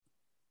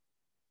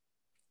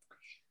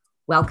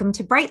Welcome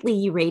to Brightly,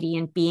 You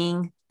Radiant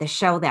Being, the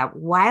show that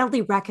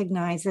wildly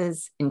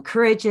recognizes,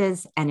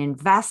 encourages, and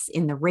invests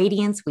in the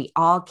radiance we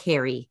all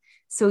carry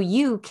so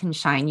you can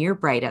shine your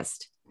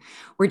brightest.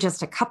 We're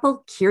just a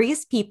couple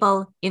curious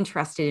people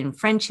interested in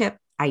friendship,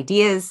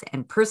 ideas,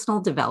 and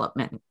personal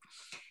development.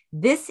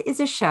 This is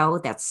a show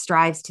that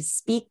strives to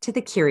speak to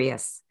the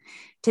curious,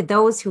 to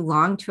those who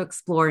long to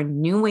explore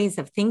new ways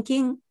of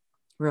thinking,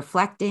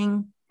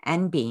 reflecting,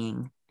 and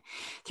being.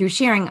 Through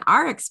sharing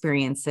our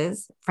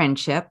experiences,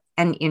 friendship,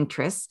 and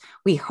interests,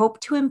 we hope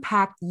to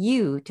impact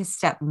you to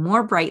step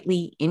more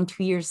brightly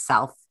into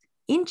yourself,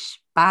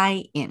 inch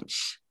by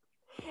inch.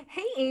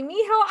 Hey,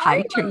 Amy, how are Hi,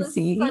 you on this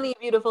Tracy. sunny,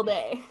 beautiful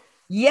day?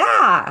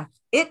 Yeah,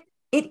 it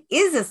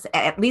is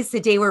at least the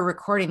day we're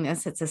recording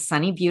this. It's a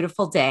sunny,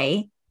 beautiful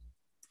day.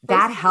 First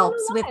That time in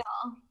helps a with,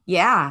 while.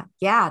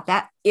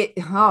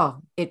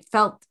 it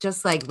felt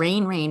just like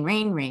rain, rain,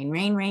 rain, rain,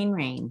 rain, rain,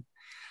 rain.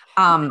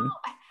 You Um, know,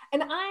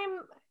 and I'm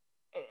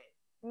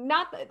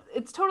not that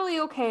it's totally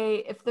okay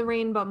if the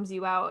rain bums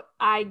you out.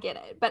 I get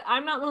it. But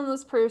I'm not one of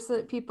those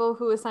people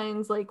who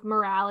assigns like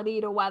morality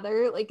to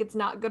weather, like it's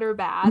not good or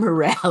bad.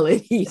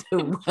 morality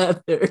to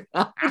weather.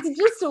 It's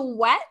just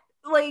wet.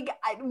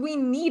 We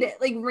need it.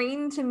 Like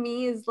rain to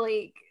me is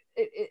like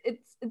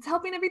it's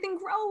helping everything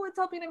grow. It's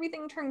helping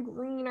everything turn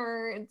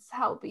greener. It's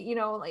helping,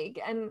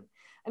 and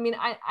I mean,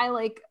 I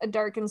like a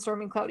dark and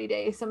stormy cloudy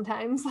day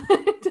sometimes.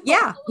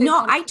 Yeah, Always no,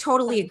 want I it to be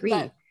totally sunny, agree.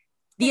 but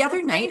The other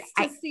it's night,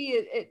 nice to see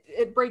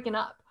it breaking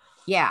up.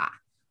 yeah,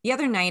 the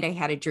other night I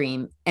had a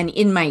dream, and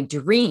in my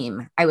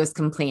dream, I was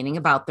complaining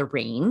about the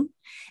rain,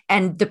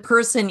 and the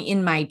person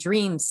in my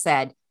dream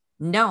said,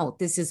 "No,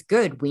 this is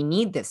good. We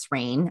need this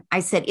rain."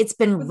 I said, "It's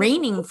been Was it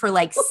raining for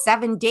like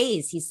 7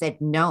 days." He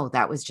said, "No,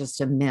 that was just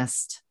a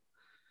mist."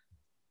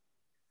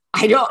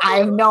 I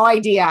have no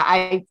idea.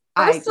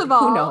 First of Who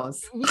all,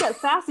 knows? you got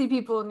sassy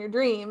people in your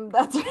dream.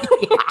 That's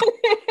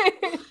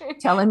Yeah,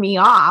 telling me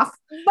off.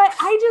 But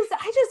I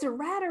just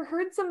read or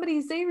heard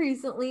somebody say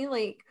recently,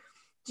 like,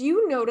 do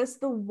you notice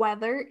the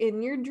weather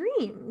in your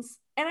dreams?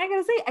 And I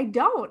gotta say, I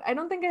don't. I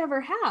don't think I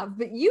ever have.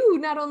 But you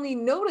not only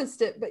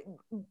noticed it, but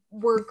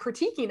were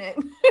critiquing it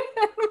and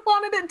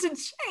wanted it to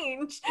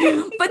change.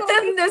 But So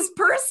then this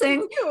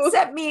person you.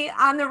 set me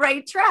on the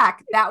right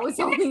track. That was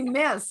only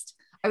missed.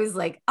 I was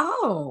like,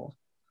 oh,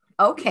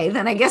 okay,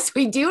 then I guess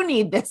we do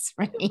need this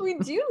rain. We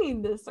do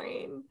need this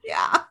rain.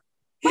 Yeah,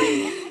 But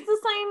it's a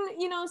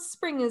sign,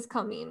 spring is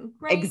coming,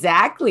 right?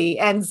 exactly.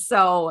 And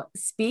so,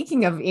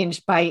 speaking of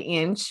inch by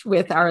inch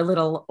with our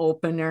little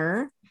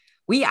opener,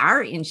 we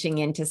are inching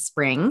into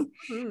spring.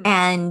 Hmm.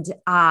 And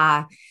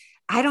I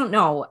don't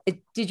know,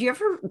 did you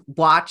ever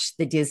watch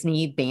the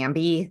Disney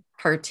Bambi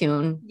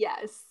cartoon?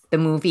 Yes. The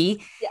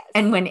movie, Yes.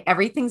 and when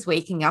everything's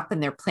waking up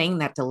and they're playing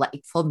that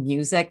delightful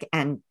music,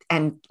 and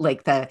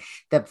like the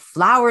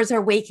flowers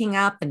are waking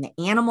up and the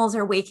animals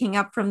are waking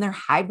up from their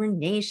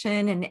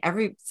hibernation, and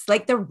it's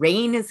like the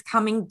rain is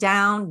coming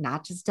down,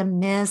 not just a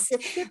mist.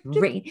 Drip, drip,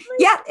 drip, Rain,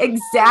 yeah,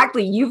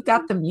 exactly, you've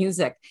got the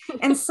music.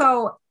 And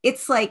so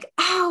it's like,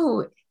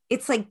 oh,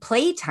 it's like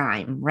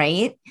playtime,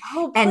 right?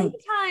 Oh, And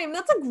playtime.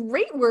 That's a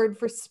great word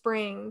for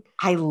spring.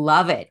 I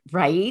love it,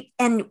 right?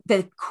 And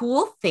the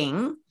cool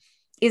thing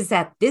is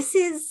that this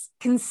is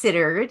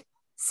considered,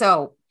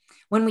 so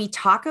when we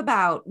talk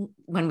about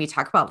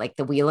like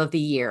the wheel of the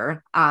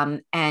year,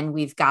 and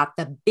we've got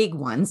the big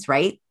ones,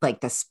 right? Like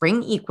the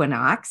spring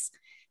equinox,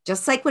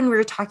 just like when we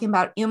were talking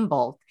about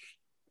Imbolc,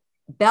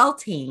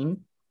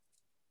 Beltane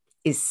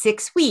is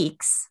 6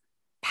 weeks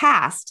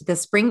past the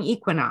spring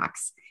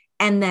equinox.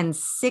 And then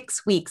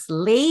 6 weeks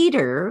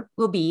later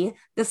will be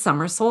the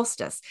summer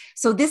solstice.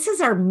 So this is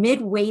our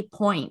midway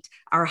point,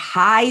 our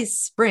high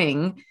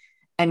spring.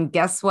 And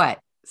guess what?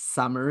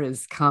 Summer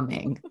is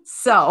coming.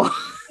 So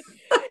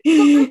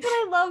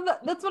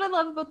That's what I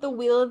love about the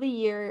wheel of the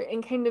year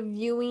and kind of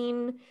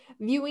viewing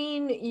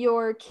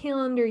your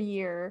calendar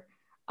year,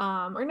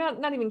 or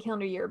not even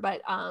calendar year,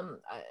 but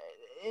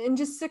in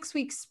just 6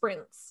 week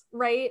sprints,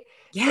 right?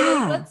 So like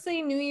yeah. let's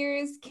say New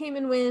Year's came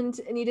and went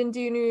and you didn't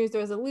do New Year's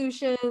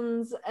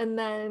resolutions, and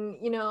then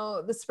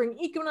the spring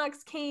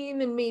equinox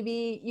came and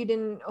maybe you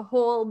didn't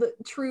hold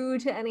true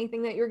to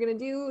anything that you were gonna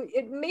do.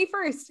 May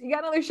 1st, you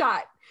got another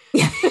shot.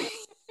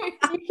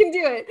 You can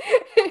do it.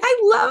 I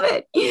love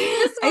it.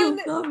 This I one,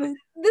 love it.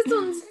 this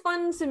one's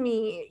fun to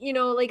me.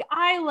 Like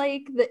I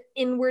like the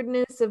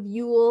inwardness of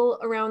Yule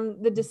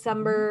around the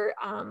December,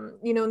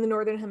 in the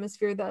northern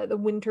hemisphere, the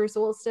winter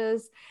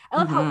solstice. I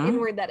love how Mm-hmm.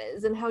 inward that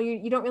is, and how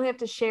you don't really have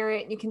to share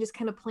it, and you can just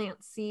kind of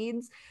plant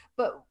seeds.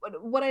 But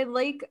what I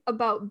like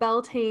about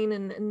Beltane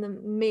and the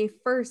May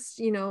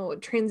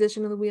 1st,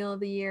 transition of the wheel of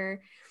the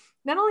year,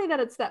 not only that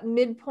it's that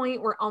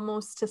midpoint, we're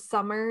almost to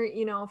summer,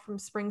 from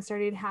spring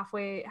started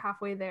halfway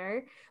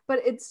there, but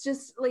it's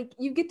just like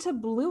you get to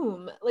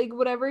bloom, like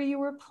whatever you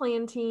were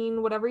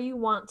planting, whatever you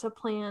want to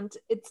plant,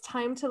 it's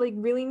time to like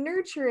really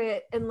nurture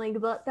it and like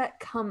let that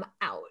come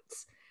out.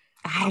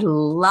 I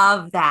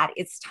love that.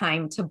 It's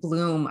time to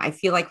bloom. I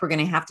feel like we're going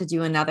to have to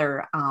do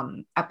another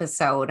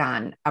episode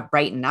on a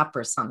brighten up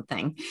or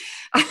something.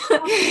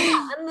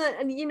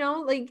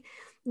 And like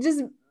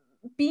just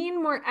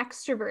being more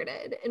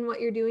extroverted in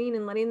what you're doing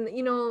and letting,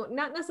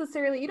 not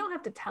necessarily, you don't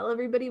have to tell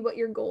everybody what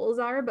your goals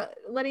are, but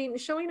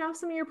showing off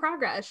some of your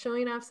progress,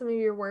 showing off some of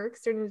your work,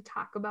 starting to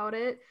talk about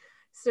it,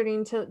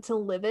 starting to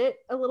live it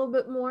a little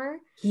bit more.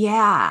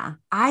 Yeah,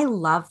 I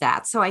love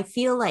that. So I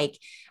feel like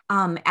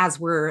as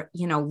we're,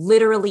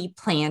 literally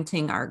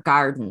planting our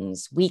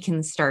gardens, we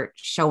can start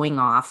showing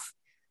off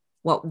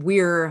what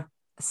we're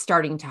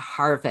starting to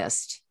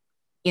harvest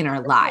in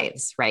our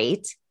lives,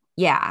 right?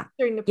 Yeah.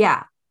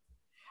 Yeah.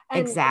 And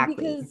exactly.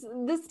 Because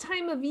this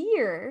time of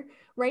year,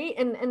 right,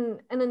 and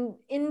then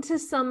into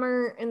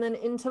summer and then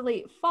into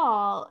late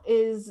fall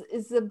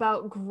is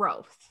about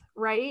growth,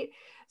 right?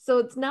 So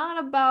it's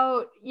not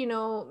about,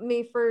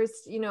 May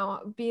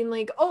 1st, being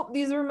like, oh,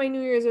 these were my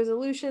New Year's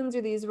resolutions,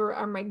 or these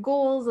are my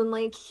goals, and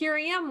like, here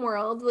I am,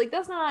 world. Like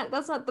that's not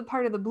the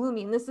part of the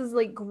blooming. This is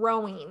like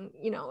growing,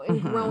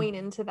 and growing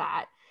into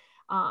that.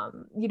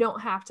 You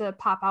don't have to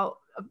pop out,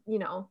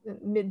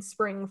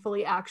 mid-spring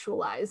fully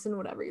actualized in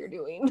whatever you're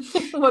doing,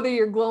 whether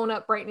you're glowing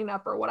up, brightening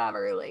up, or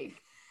whatever. Like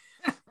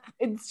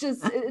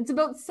it's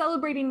about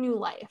celebrating new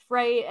life,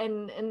 right?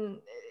 And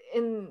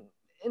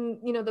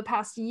the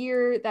past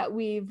year that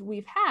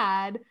we've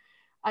had,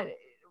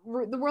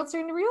 the world's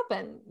starting to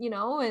reopen,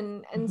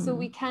 and so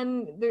we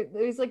can,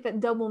 there's like that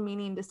double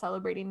meaning to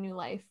celebrating new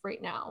life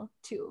right now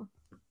too.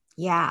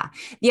 Yeah.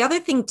 The other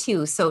thing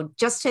too, so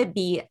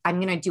I'm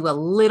going to do a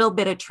little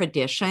bit of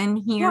tradition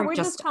here,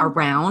 just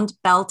around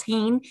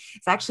Beltane.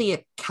 It's actually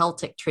a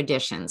Celtic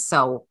tradition.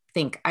 So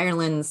think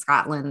Ireland,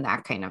 Scotland,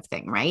 that kind of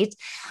thing, right?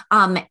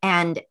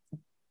 And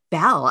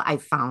Bell, I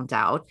found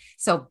out.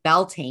 So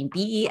Beltane,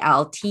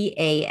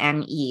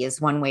 Beltane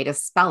is one way to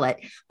spell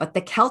it, but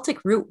the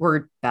Celtic root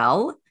word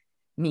bell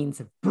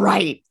means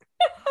bright.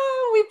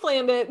 We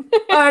planned it.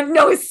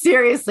 No,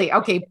 seriously.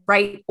 Okay,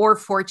 bright or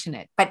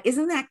fortunate. But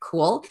isn't that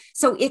cool?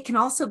 So it can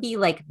also be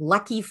like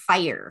lucky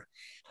fire.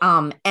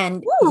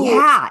 And Ooh.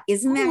 Yeah,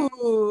 isn't that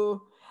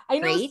Ooh. I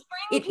know great?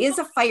 It is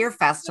a fire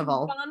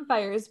festival.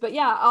 Bonfires, but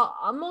yeah,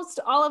 almost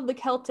all of the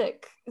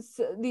Celtic,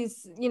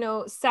 these,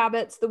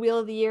 Sabbats, the Wheel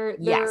of the Year,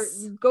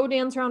 yes, go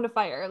dance around a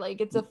fire.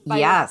 Like it's a fire.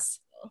 Yes.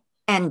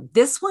 And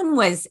this one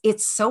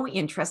it's so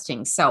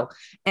interesting. So,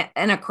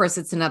 and of course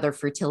it's another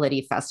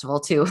fertility festival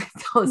too.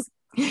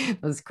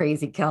 Those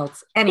crazy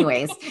Celts.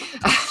 Anyways,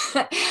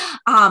 the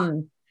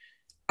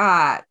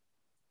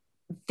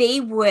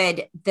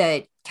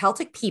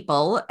Celtic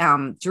people,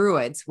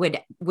 Druids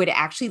would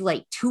actually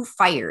light two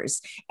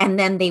fires, and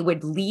then they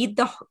would lead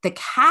the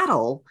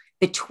cattle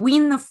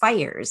between the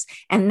fires.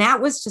 And that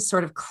was to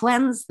sort of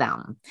cleanse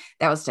them.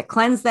 That was to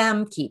cleanse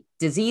them, keep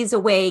disease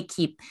away,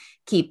 keep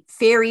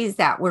fairies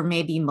that were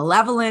maybe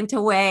malevolent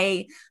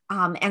away.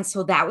 And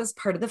so that was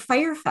part of the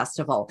fire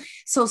festival.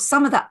 So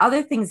some of the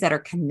other things that are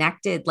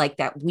connected, like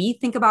that we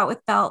think about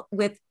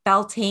with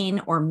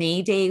Beltane or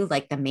May Day,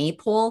 like the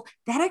maypole,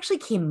 that actually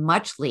came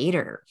much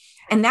later.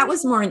 And that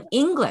was more in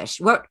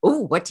English. What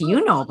do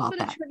you know about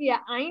that?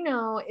 Trivia I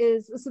know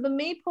is, so the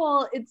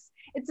maypole,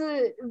 it's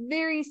a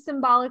very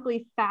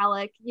symbolically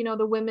phallic,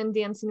 the women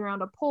dancing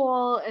around a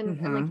pole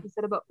and like you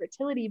said about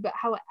fertility, but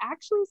how it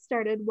actually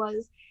started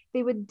was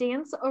they would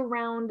dance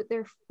around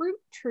their fruit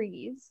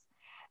trees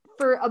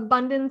for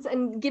abundance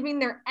and giving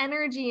their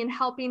energy and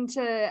helping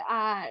to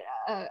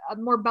a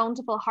more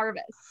bountiful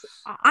harvest.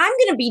 I'm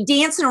going to be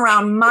dancing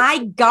around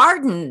my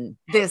garden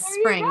this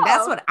spring.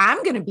 That's what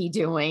I'm going to be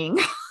doing.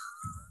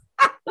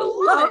 I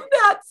love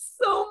that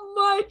so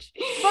much.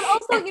 But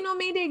also,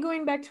 May Day,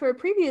 going back to our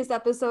previous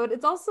episode,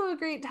 it's also a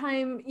great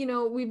time,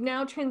 we've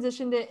now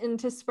transitioned it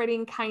into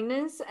spreading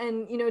kindness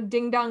and,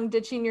 ding dong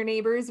ditching your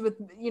neighbors with,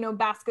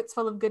 baskets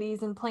full of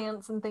goodies and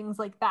plants and things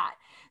like that.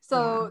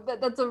 So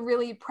that's a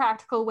really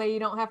practical way. You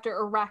don't have to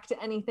erect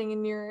anything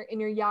in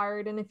your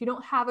yard. And if you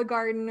don't have a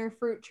garden or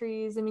fruit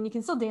trees, I mean, you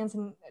can still dance,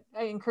 and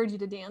I encourage you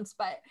to dance,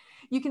 but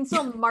you can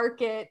still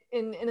mark it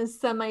in a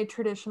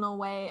semi-traditional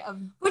way of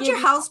put your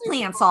house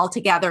plants all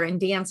together and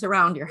dance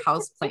around your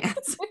house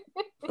plants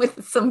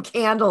with some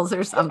candles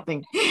or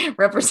something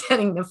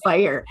representing the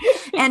fire.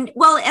 And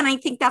I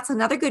think that's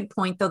another good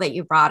point though, that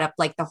you brought up,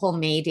 like the whole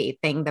May Day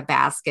thing, the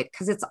basket,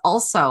 because it's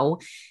also,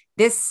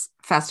 this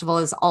festival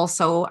is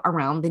also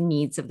around the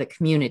needs of the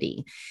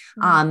community.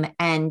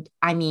 And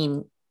I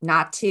mean,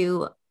 not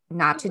to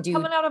do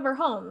coming out of our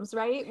homes,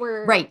 right?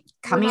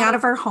 Coming out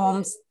of our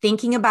homes,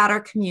 thinking about our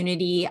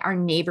community, our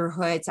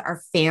neighborhoods,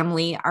 our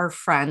family, our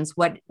friends,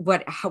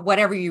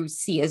 whatever you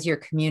see as your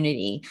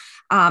community.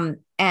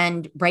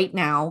 And right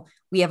now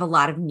we have a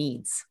lot of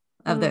needs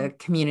of the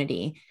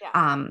community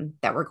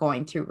that we're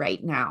going through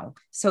right now.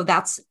 So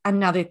that's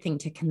another thing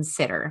to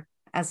consider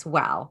as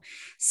well.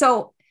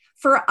 So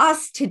for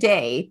us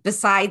today,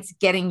 besides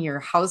getting your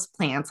house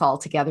plants all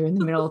together in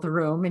the middle of the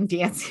room and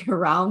dancing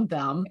around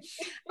them,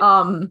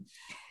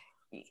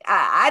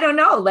 I don't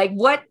know. Like,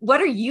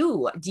 what are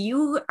you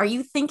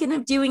thinking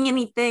of doing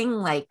anything?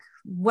 Like,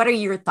 what are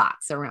your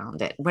thoughts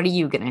around it? What are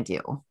you going to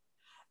do?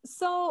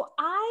 So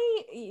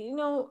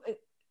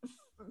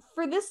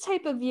for this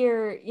type of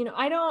year,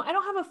 I don't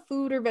have a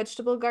food or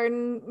vegetable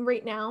garden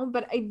right now,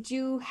 but I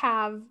do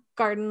have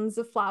gardens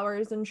of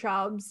flowers and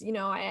shrubs.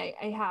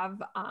 I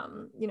have,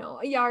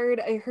 a yard.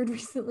 I heard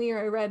recently, or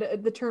I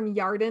read the term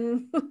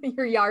yarden,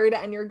 your yard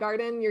and your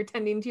garden, you're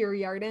tending to your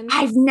yarden.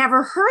 I've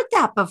never heard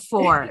that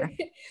before.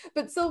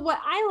 But so what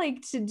I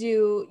like to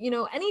do,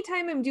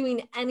 anytime I'm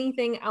doing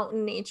anything out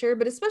in nature,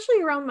 but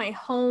especially around my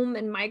home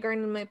and my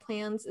garden and my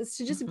plants, is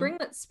to just bring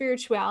that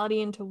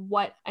spirituality into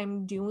what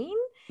I'm doing.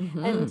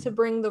 And to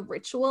bring the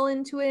ritual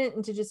into it,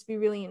 and to just be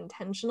really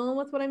intentional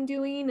with what I'm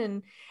doing.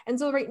 And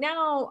so right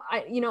now,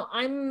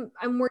 I'm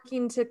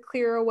working to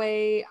clear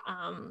away,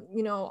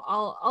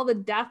 all the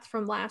death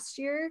from last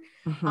year.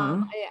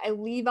 I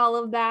leave all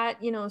of that,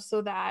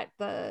 so that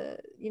the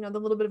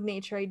little bit of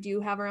nature I do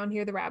have around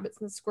here, the rabbits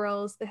and the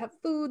squirrels, they have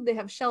food, they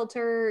have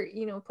shelter,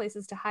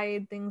 places to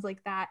hide, things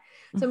like that.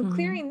 So I'm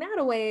clearing that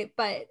away.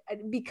 But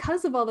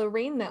because of all the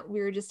rain that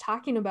we were just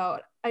talking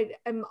about,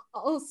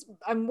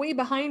 I'm way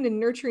behind in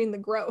nurturing the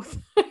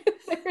growth.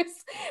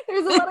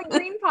 there's a lot of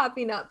green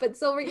popping up. But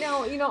so right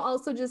now,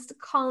 also just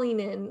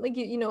calling in, like,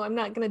 I'm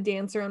not going to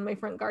dance around my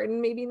front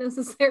garden maybe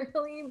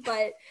necessarily,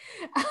 but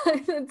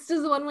it's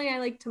just one way I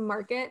like to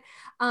mark it.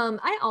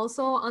 I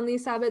also, on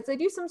these Sabbats, I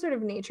do some sort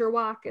of nature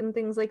walk and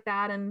things like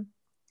that. And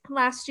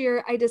last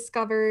year I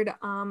discovered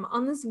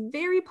on this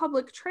very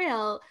public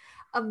trail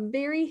a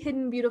very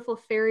hidden, beautiful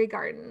fairy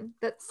garden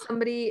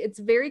it's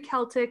very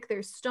Celtic.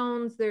 There's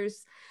stones,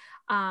 there's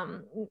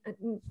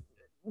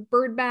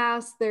bird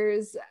baths,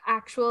 there's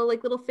actual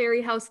like little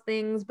fairy house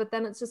things, but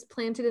then it's just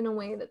planted in a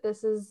way that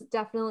this is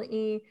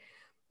definitely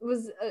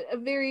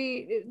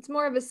it's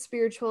more of a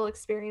spiritual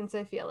experience,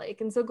 I feel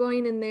like. And so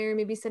going in there,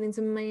 maybe setting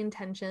some of my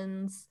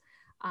intentions,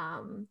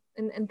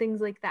 and things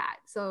like that.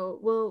 So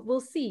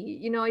we'll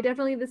see. I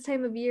definitely, this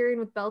time of year and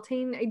with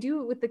Beltane, I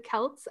do with the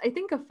Celts, I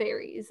think of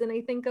fairies, and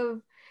I think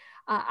of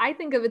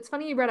it's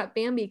funny you brought up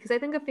Bambi, because I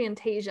think of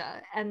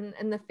Fantasia and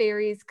the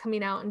fairies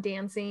coming out and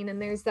dancing.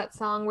 And there's that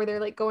song where they're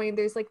like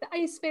there's like the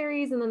ice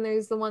fairies, and then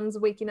there's the ones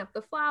waking up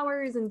the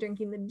flowers and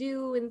drinking the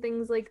dew and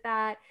things like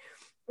that.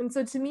 And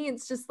so to me,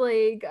 it's just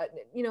like,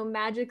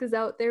 magic is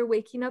out there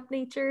waking up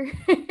nature,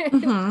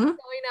 going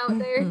out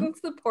there and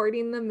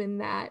supporting them in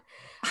that.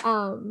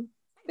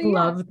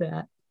 Love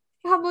that.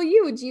 How about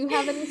you? Do you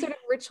have any sort of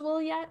ritual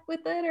yet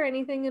with it, or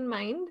anything in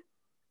mind?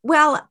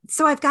 Well,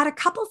 so I've got a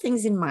couple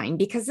things in mind,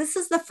 because this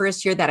is the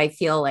first year that I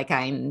feel like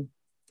I'm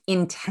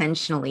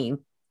intentionally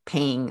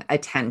paying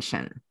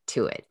attention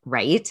to it.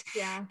 Right.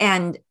 Yeah.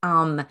 And,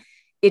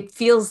 it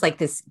feels like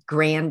this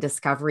grand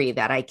discovery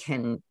that I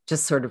can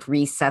just sort of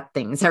reset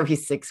things every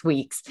 6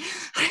 weeks,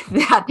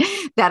 that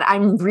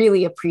I'm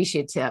really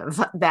appreciative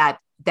that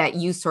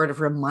you sort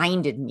of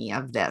reminded me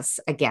of this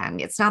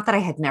again. It's not that I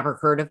had never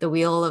heard of the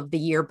Wheel of the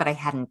Year, but I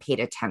hadn't paid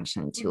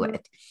attention to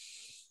it.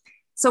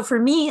 So for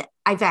me,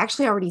 I've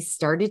actually already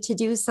started to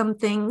do some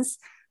things.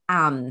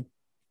 And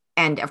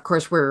of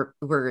course we're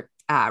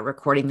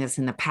recording this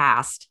in the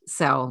past.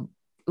 So,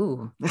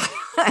 ooh.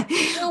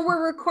 No,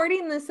 we're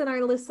recording this in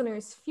our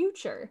listeners'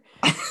 future,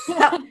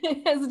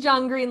 as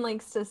John Green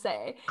likes to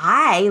say.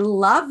 I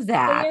love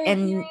that. They're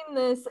hearing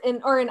this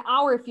in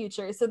our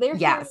future. So they're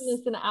hearing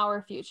this in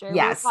our future.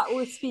 Yes.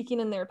 We're speaking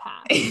in their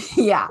past.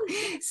 Yeah.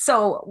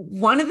 So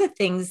one of the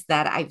things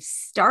that I've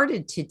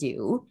started to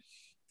do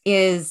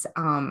is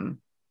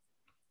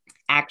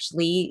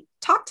actually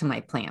talk to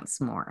my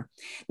plants more.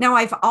 Now,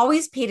 I've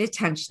always paid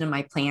attention to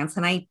my plants,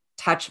 and I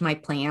touch my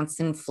plants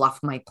and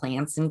fluff my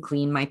plants and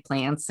clean my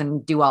plants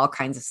and do all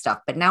kinds of stuff.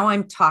 But now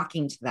I'm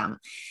talking to them.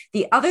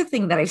 The other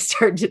thing that I've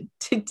started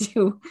to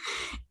do,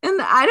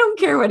 and I don't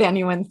care what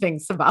anyone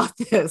thinks about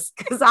this,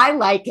 because I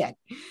like it.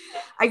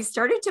 I've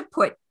started to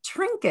put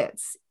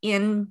trinkets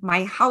in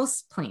my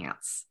house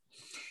plants.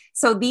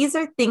 So these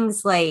are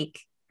things like,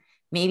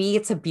 maybe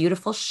it's a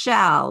beautiful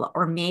shell,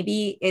 or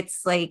maybe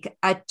it's like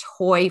a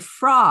toy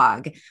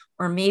frog,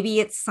 or maybe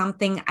it's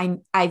something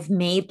I've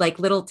made like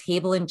little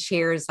table and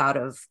chairs out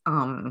of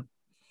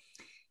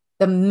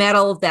the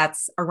metal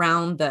that's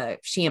around the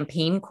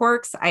champagne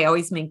corks. I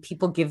always make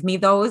people give me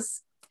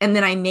those. And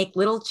then I make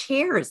little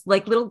chairs,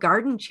 like little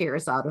garden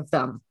chairs out of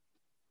them.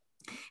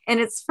 And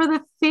it's for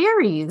the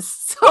fairies.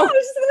 So I was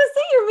just going to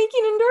say, you're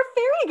making indoor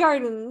fairy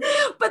gardens.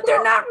 But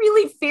they're not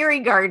really fairy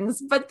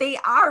gardens, but they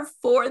are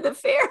for the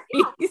fairies.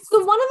 Yeah.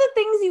 So one of the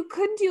things you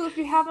could do, if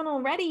you haven't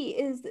already,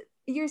 is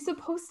you're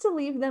supposed to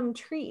leave them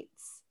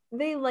treats.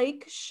 They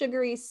like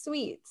sugary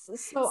sweets.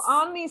 So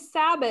on these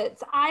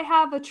Sabbats, I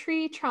have a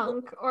tree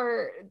trunk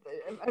or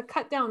a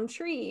cut down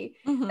tree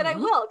that I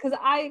will,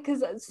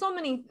 because so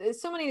many of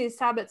these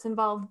Sabbats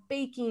involve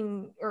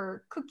baking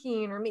or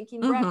cooking or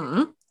making bread or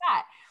like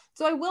that.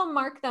 So I will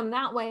mark them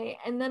that way.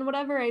 And then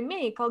whatever I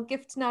make, I'll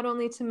gift not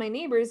only to my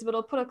neighbors, but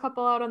I'll put a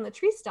couple out on the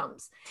tree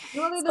stumps.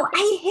 So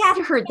I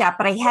had heard that,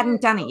 but I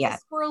hadn't done it yet.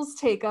 Squirrels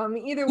take them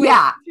either way.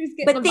 Yeah,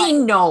 but they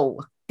know.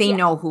 they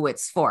know who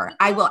it's for.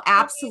 I will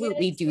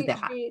absolutely do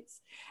that.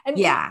 Treats. And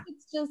yeah,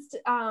 it's just,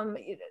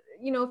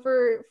 you know,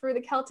 for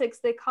the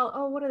Celtics, they call,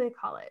 oh, what do they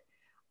call it?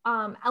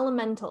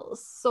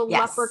 Elementals. So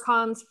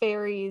leprechauns,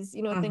 fairies,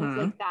 you know, things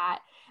like that.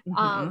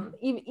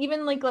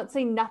 Even like, let's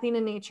say nothing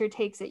in nature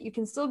takes it, you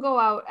can still go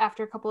out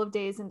after a couple of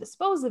days and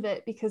dispose of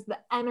it, because the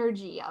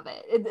energy of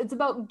it's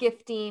about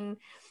gifting.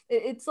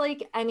 It's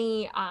like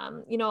any,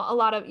 you know, a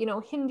lot of, you know,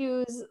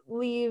 Hindus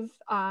leave,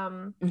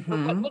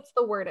 what's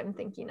the word I'm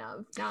thinking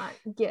of? Not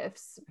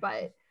gifts,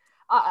 but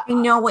I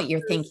know what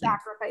you're thinking.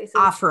 Sacrifices,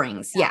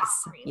 offerings. Yes.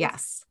 Offerings.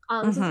 Yes.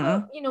 So it's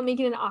about, you know,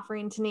 making an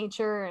offering to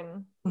nature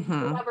and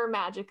whatever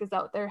magic is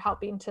out there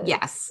helping to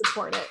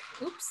support it.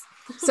 Oops.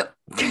 So,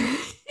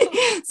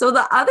 so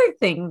the other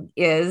thing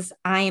is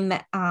I'm,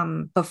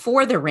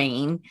 before the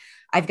rain,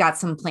 I've got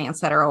some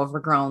plants that are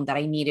overgrown that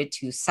I needed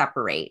to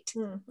separate.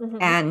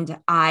 And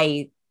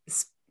I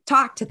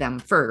talked to them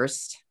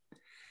first,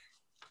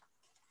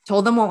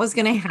 told them what was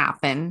going to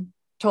happen,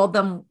 told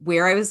them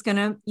where I was going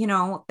to, you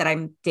know, that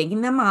I'm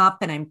digging them up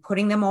and I'm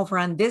putting them over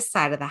on this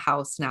side of the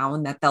house now,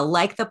 and that they'll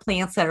like the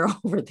plants that are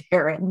over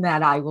there, and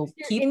that I will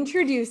keep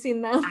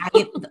introducing them.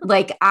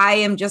 I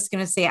am just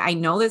going to say, I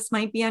know this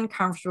might be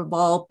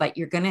uncomfortable, but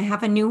you're going to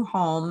have a new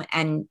home,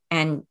 and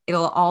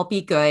it'll all be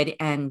good.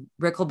 And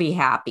Rick will be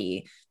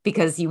happy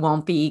because you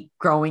won't be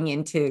growing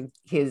into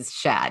his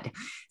shed.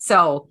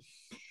 So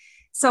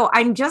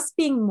I'm just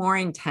being more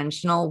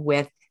intentional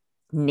with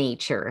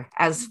nature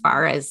as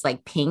far as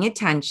like paying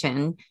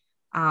attention.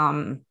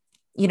 You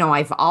know,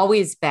 I've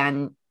always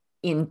been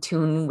in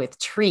tune with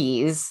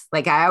trees.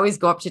 Like I always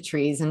go up to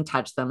trees and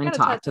touch them and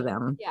talk to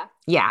them.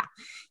 Yeah.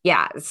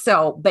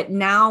 So, but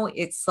now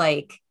it's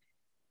like,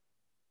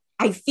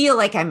 I feel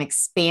like I'm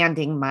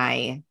expanding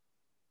my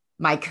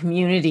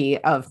community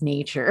of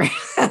nature.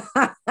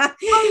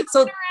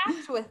 So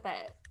interact with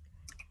it.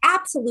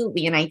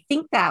 Absolutely. And I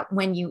think that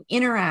when you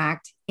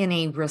interact in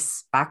a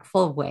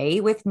respectful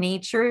way with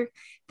nature,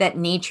 that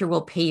nature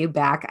will pay you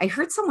back. I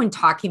heard someone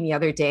talking the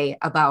other day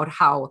about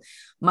how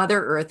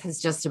Mother Earth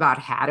has just about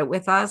had it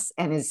with us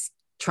and is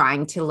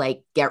trying to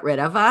like get rid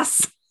of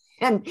us.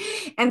 And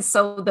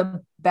so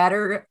the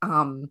better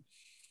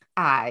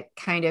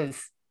kind of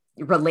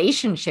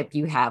relationship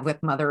you have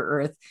with Mother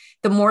Earth,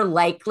 the more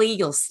likely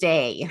you'll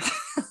stay.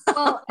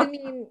 Well, I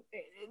mean,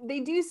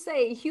 they do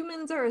say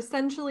humans are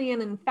essentially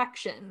an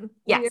infection.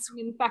 Yes.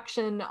 We're an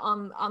infection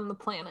on the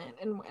planet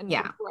and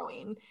we're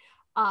growing.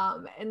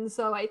 And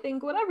so I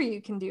think whatever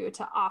you can do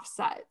to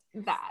offset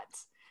that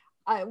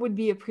would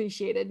be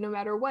appreciated, no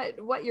matter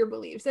what your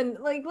beliefs. And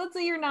like, let's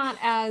say you're not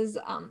as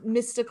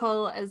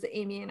mystical as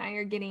Amy and I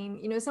are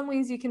getting, you know, some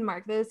ways you can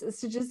mark this is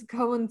to just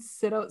go and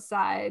sit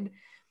outside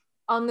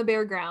on the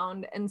bare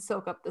ground and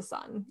soak up the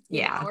sun.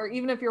 You know? Or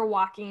even if you're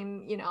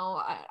walking, you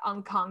know,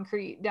 on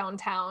concrete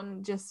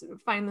downtown, just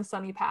find the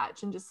sunny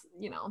patch and just,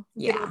 you know,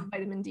 get a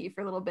vitamin D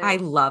for a little bit. I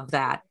love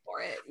that.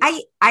 For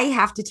it. I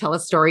have to tell a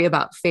story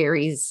about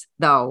fairies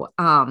though.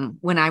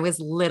 When I was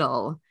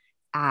little,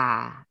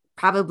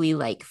 probably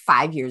like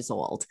 5 years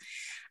old,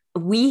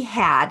 we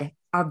had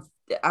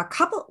a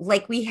couple,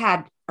 like we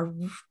had a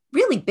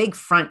really big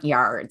front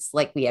yards.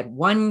 Like we had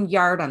one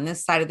yard on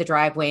this side of the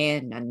driveway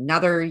and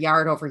another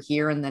yard over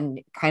here. And then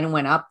it kind of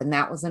went up and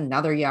that was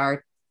another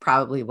yard.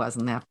 Probably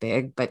wasn't that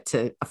big, but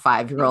to a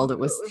 5-year-old, it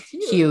was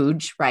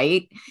huge.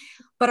 Right.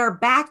 But our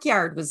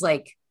backyard was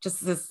like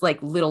just this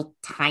like little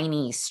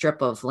tiny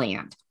strip of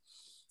land.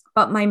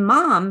 But my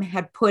mom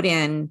had put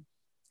in,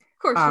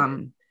 of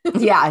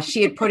course,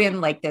 she had put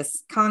in like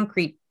this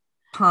concrete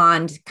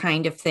pond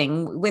kind of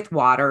thing with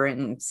water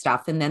and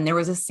stuff. And then there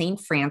was a St.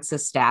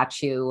 Francis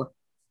statue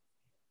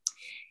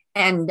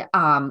and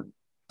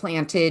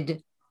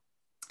planted,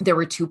 there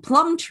were 2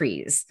 plum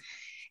trees.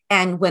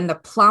 And when the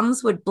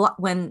plums would,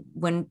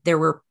 when there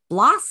were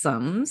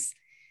blossoms,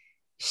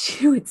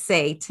 she would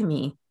say to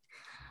me,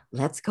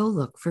 let's go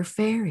look for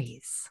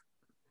fairies.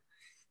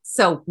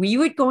 So we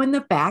would go in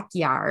the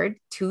backyard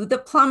to the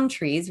plum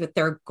trees with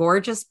their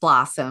gorgeous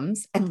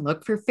blossoms and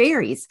look for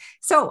fairies.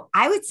 So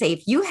I would say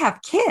if you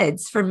have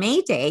kids for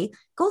May Day,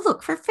 go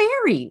look for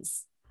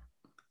fairies.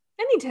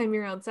 Anytime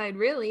you're outside,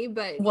 really.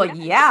 But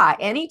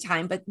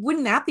anytime. But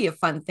wouldn't that be a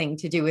fun thing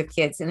to do with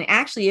kids? And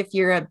actually, if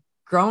you're a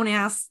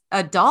grown-ass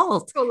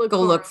adult,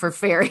 go look for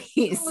fairies.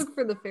 Go look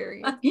for the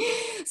fairies.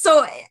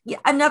 So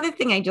another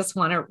thing I just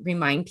want to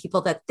remind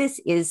people that this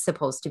is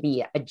supposed to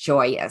be a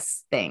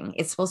joyous thing.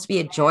 It's supposed to be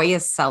a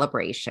joyous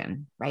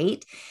celebration,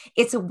 right?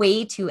 It's a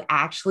way to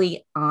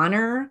actually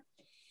honor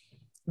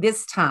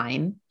this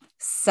time,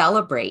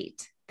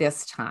 celebrate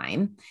this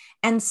time.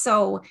 And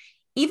so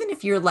even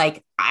if you're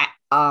like,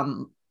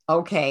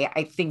 okay,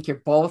 I think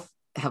you're both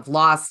have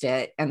lost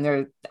it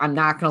and I'm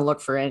not going to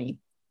look for any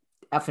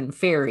effing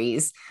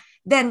fairies,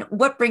 then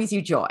what brings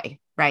you joy,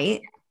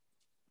 right?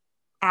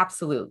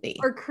 Absolutely.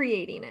 Or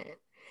creating it,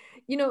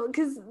 you know,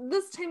 because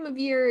this time of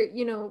year,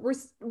 you know,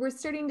 we're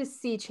starting to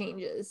see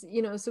changes,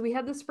 you know, so we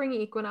had the spring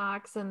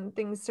equinox and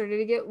things started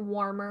to get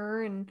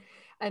warmer and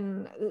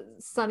and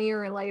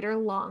sunnier, lighter,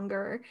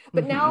 longer.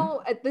 But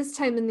now at this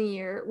time in the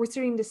year, we're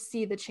starting to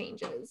see the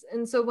changes.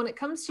 And so when it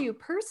comes to you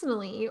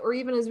personally, or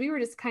even as we were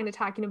just kind of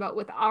talking about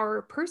with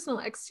our personal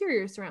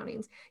exterior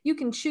surroundings, you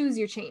can choose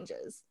your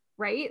changes,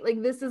 right?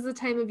 Like this is the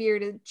time of year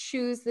to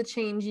choose the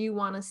change you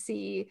want to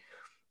see,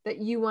 that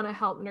you want to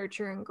help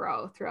nurture and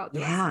grow throughout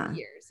the rest of the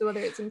year. So whether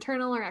it's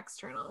internal or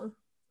external.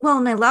 Well,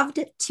 and I loved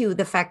it too,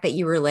 the fact that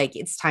you were like,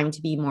 it's time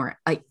to be more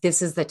like,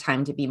 this is the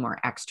time to be more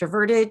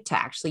extroverted, to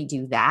actually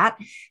do that.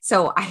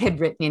 So I had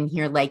written in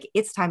here, like,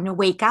 it's time to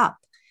wake up,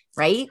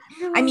 right?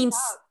 I mean,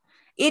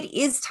 it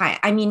is time.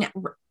 I mean,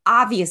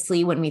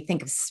 obviously when we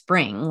think of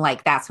spring,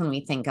 like that's when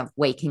we think of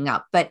waking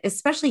up, but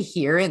especially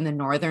here in the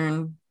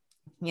northern,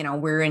 you know,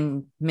 we're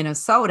in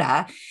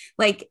Minnesota,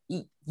 like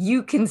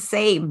you can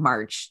say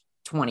March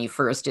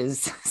 21st is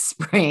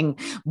spring,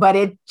 but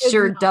it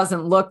sure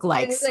doesn't look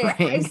like spring.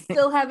 I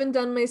still haven't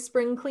done my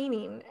spring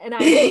cleaning, and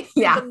I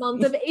the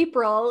month of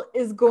April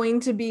is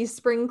going to be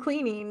spring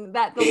cleaning.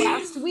 That the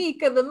last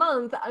week of the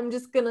month, I'm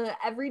just gonna,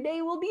 every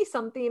day will be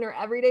something, or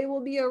every day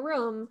will be a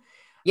room.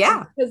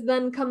 Yeah. Because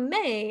then come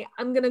May,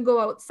 I'm going to go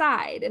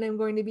outside and I'm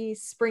going to be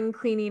spring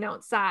cleaning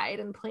outside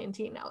and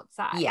planting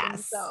outside. Yes. And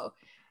so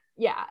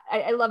yeah,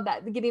 I love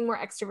that, getting more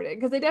extroverted,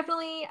 because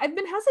I've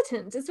been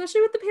hesitant,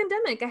 especially with the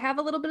pandemic. I have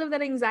a little bit of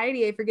that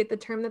anxiety. I forget the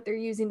term that they're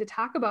using to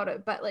talk about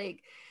it, but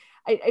like,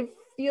 I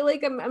feel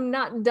like I'm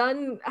not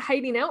done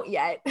hiding out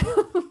yet.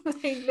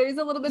 Like, there's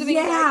a little bit of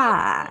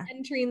anxiety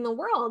entering the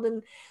world.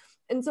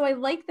 And so I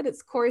like that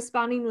it's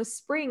corresponding with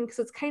spring, because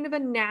it's kind of a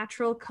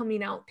natural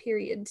coming out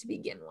period to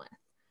begin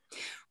with.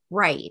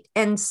 Right.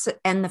 And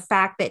the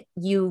fact that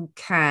you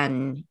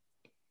can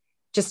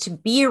just to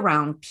be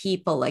around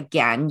people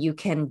again, you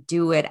can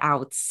do it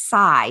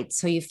outside.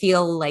 So you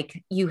feel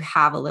like you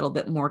have a little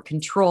bit more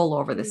control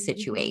over the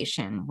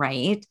situation,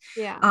 right?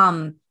 Yeah.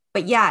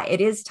 But yeah, it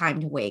is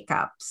time to wake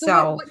up.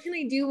 So what can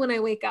I do when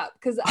I wake up?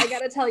 Because I got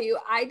to tell you,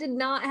 I did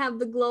not have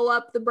the glow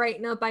up, the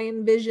brighten up I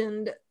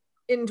envisioned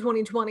in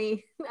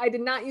 2020. I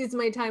did not use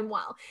my time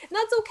well, and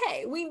that's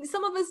okay.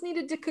 Some of us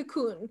needed to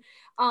cocoon.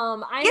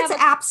 It's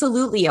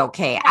absolutely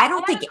okay. I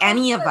don't think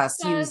any of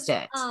us used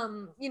it.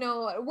 You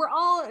know, we're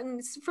all,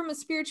 from a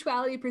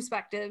spirituality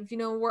perspective, you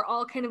know, we're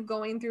all kind of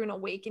going through an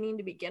awakening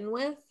to begin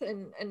with,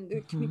 and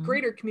the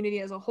greater community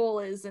as a whole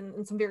is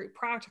in some very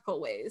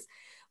practical ways.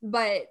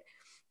 But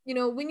you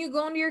know, when you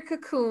go into your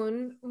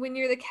cocoon, when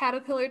you're the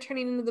caterpillar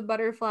turning into the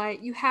butterfly,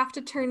 you have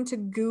to turn to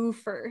goo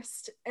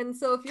first. And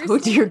so if you're oh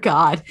dear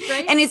God,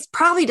 right? And it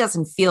probably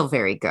doesn't feel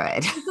very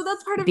good. So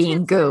that's part of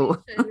being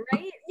goo,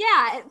 right?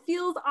 Yeah, it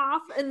feels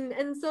off,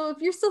 and so if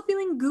you're still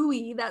feeling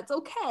gooey, that's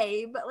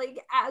okay. But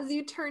like, as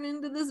you turn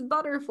into this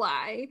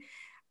butterfly,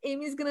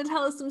 Amy's gonna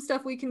tell us some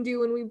stuff we can do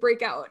when we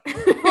break out.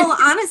 Well,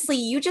 honestly,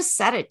 you just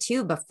said it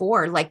too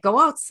before. Like, go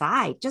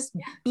outside, just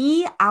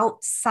be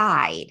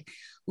outside.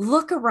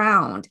 Look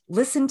around,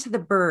 listen to the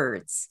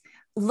birds,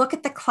 look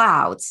at the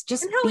clouds,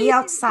 just be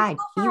outside,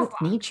 be with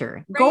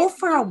nature, right? Go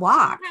for a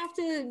walk. You don't have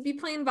to be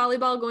playing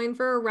volleyball, going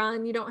for a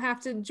run. You don't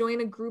have to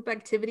join a group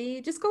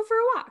activity. Just go for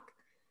a walk.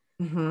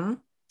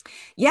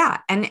 Yeah.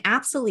 And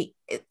absolutely.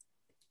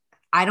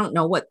 I don't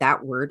know what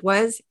that word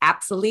was.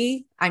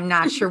 Absolutely. I'm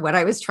not sure what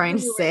I was trying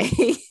to say,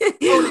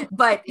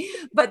 but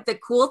the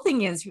cool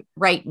thing is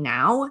right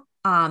now,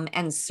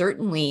 and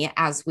certainly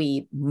as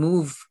we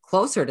move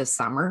closer to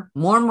summer,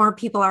 more and more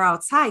people are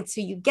outside.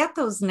 So you get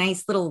those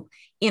nice little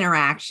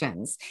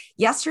interactions.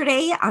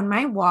 Yesterday on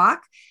my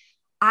walk,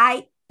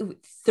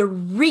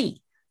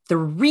 three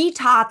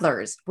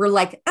toddlers were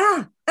like,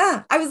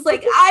 I was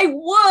like,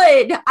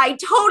 I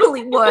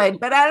totally would,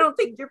 but I don't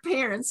think your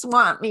parents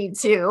want me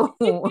to.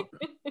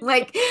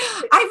 Like,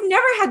 I've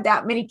never had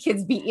that many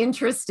kids be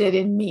interested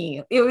in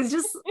me. It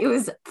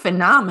was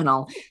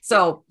phenomenal.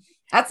 So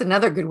that's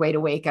another good way to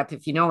wake up.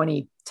 If you know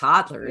any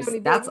toddlers,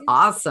 that's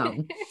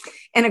awesome.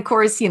 And of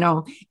course, you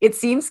know, it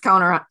seems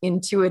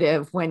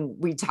counterintuitive when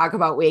we talk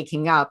about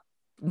waking up,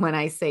 when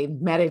I say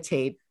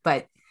meditate,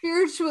 but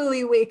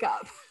spiritually wake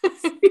up.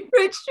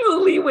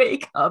 Spiritually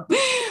wake up.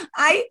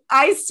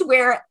 I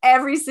swear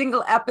every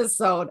single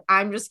episode,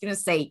 I'm just going to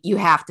say, you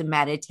have to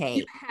meditate.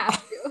 You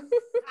have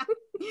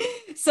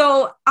to.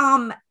 So,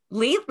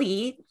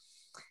 lately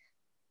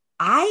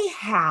I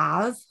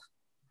have,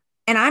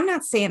 and I'm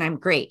not saying I'm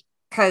great,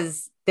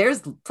 because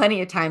there's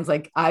plenty of times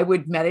like I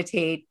would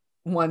meditate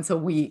once a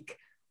week,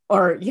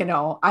 or, you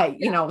know,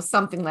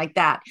 something like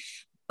that.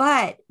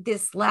 But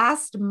this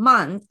last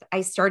month,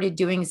 I started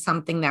doing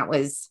something that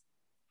was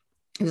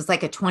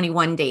like a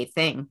 21-day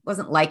thing. It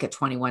wasn't like a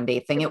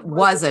 21-day thing. It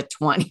was a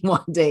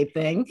 21-day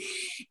thing.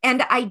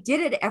 And I did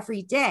it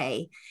every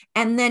day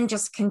and then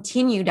just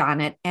continued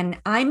on it. And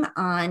I'm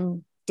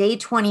on day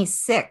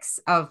 26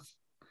 of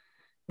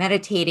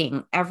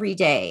meditating every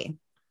day.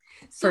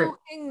 So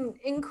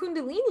in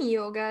Kundalini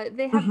yoga,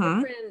 they have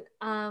different,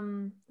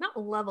 not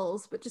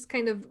levels, but just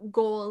kind of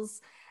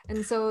goals.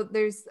 And so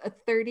there's a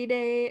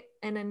 30-day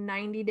and a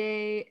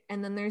 90-day,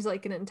 and then there's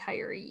like an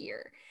entire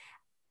year.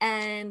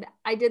 And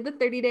I did the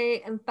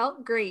 30-day and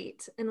felt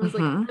great, and was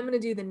like, I'm going to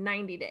do the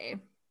 90-day.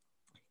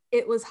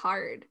 it was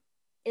hard.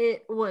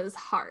 It was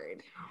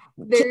hard.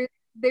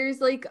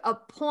 There's like a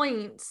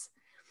point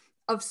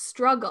of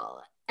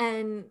struggle,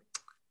 and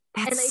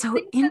that's I so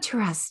think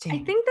interesting.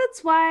 I think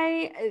that's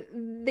why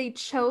they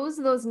chose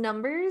those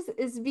numbers,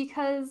 is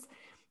because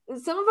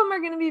some of them are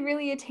going to be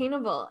really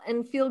attainable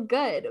and feel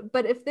good.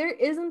 But if there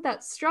isn't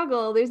that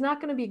struggle, there's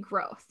not going to be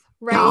growth,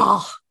 right?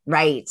 Oh,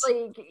 right.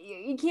 Like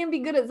you can't be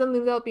good at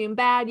something without being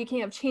bad. You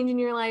can't have change in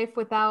your life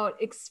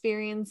without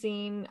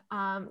experiencing,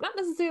 not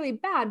necessarily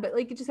bad, but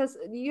like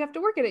you have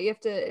to work at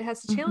it. It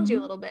has to challenge you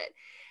a little bit.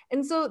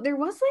 And so there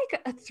was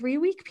like a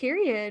 3-week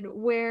period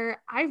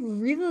where I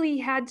really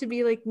had to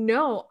be like,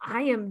 no,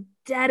 I am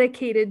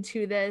dedicated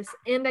to this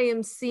and I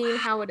am seeing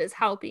how it is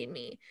helping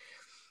me.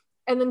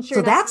 And then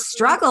so that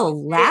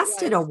struggle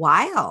lasted a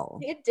while.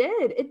 It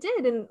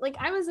did. And like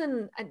I was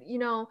in,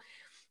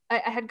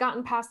 I had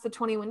gotten past the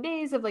 21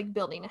 days of like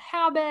building a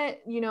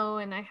habit,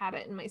 and I had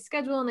it in my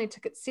schedule and I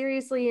took it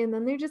seriously. And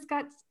then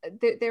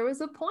there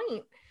was a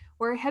point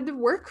where I had to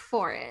work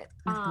for it.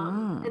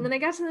 And then I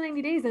got to the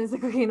 90 days and I was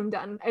like, okay, I'm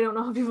done. I don't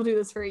know how people do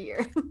this for a year.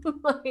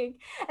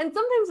 And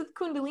sometimes with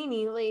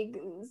Kundalini,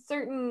 like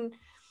certain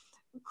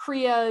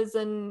kriyas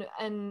and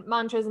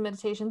mantras and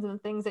meditations and the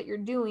things that you're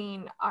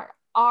doing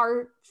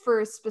are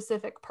for a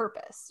specific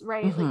purpose,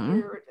 right?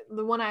 Like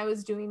the one I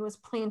was doing was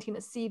planting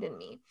a seed in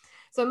me.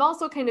 So I'm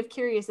also kind of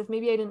curious if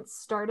maybe I didn't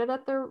start it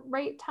at the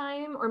right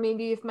time, or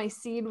maybe if my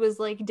seed was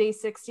like day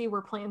 60,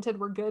 we're planted,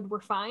 we're good, we're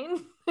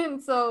fine.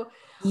 And so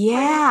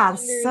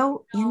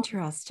so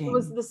interesting. It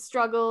was the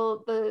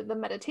struggle, the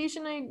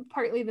meditation,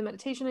 partly the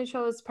meditation I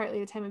chose, partly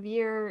the time of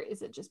year.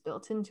 Is it just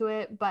built into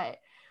it? But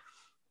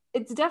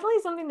it's definitely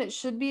something that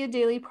should be a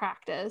daily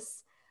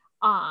practice.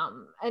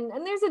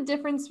 And there's a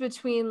difference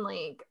between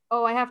like,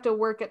 oh, I have to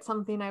work at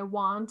something I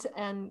want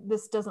and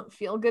this doesn't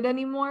feel good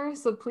anymore.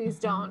 So please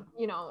don't,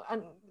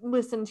 and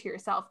listen to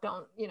yourself.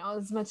 Don't,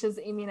 as much as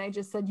Amy and I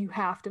just said, you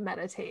have to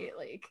meditate,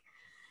 like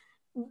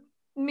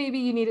maybe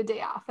you need a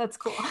day off. That's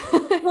cool.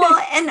 Well,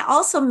 and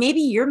also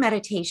maybe your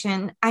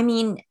meditation, I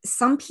mean,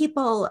 some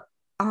people,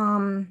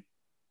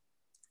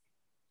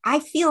 I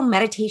feel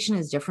meditation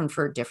is different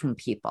for different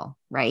people,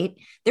 right?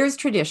 There's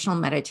traditional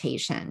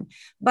meditation,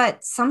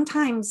 but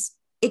sometimes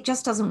it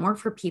just doesn't work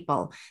for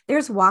people.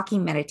 There's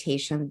walking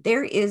meditation.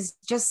 There is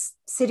just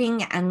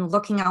sitting and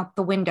looking out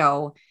the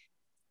window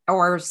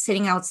or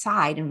sitting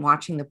outside and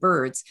watching the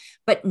birds,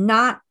 but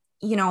not,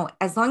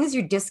 as long as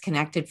you're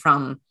disconnected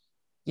from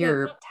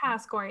your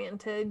task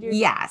oriented.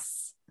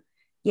 Yes.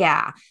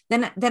 Yeah.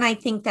 Then I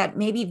think that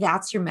maybe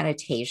that's your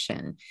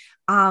meditation.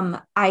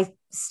 I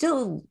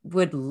still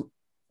would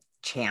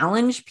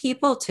challenge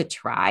people to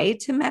try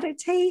to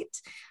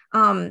meditate.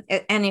 And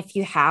if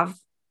you have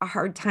a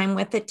hard time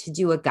with it, to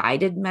do a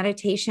guided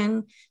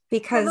meditation,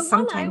 because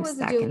sometimes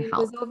that can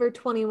help. Was over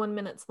 21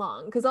 minutes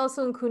long, because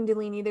also in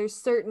Kundalini, there's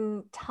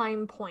certain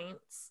time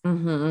points.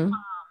 And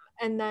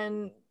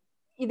then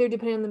either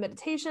depending on the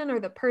meditation or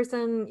the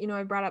person,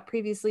 I brought up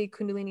previously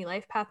Kundalini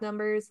life path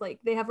numbers, like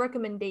they have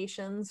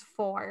recommendations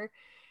for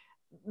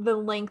the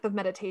length of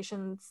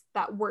meditations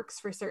that works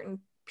for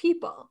certain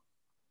people.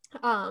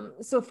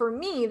 So for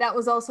me, that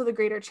was also the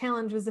greater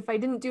challenge, was if I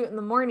didn't do it in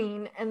the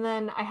morning and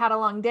then I had a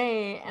long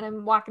day and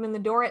I'm walking in the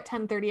door at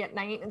 10:30 at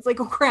night, it's like,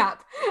 oh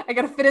crap, I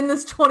got to fit in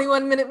this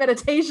 21-minute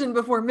meditation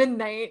before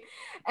midnight.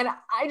 And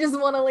I just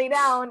want to lay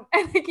down.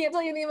 And I can't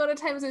tell you the amount of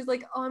times I was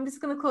like, oh, I'm just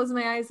going to close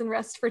my eyes and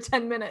rest for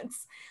 10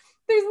 minutes.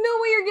 There's no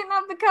way you're getting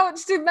off the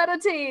couch to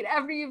meditate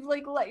after you've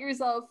like let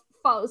yourself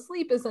fall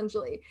asleep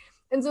essentially.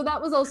 And so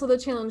that was also the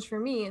challenge for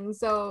me. And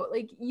so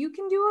like, you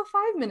can do a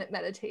 5-minute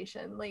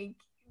meditation. Like,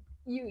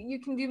 you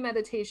can do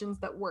meditations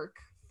that work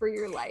for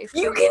your life.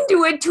 You can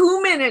do a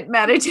 2-minute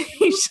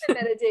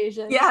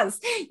meditation. Yes.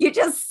 You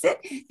just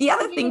sit. The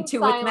other thing too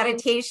with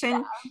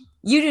meditation,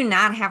 you do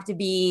not have to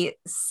be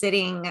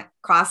sitting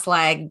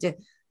cross-legged,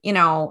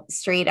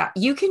 straight up.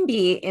 You can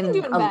be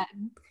in bed.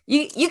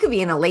 You could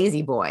be in a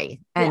lazy boy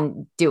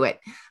and do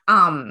it.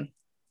 And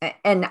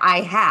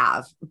I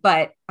have,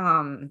 but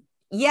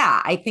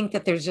yeah, I think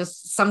that there's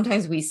just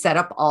sometimes we set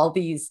up all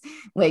these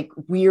like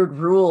weird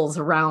rules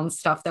around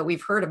stuff that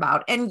we've heard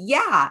about. And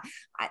yeah,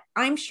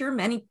 I'm sure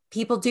many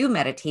people do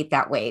meditate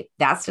that way.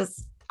 That's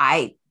just,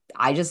 I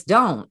just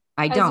don't.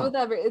 I don't.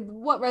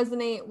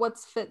 What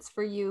fits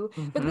for you.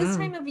 But this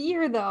time of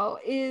year though,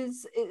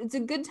 it's a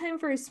good time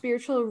for a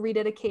spiritual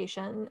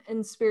rededication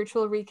and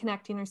spiritual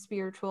reconnecting or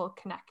spiritual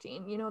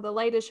connecting. The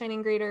light is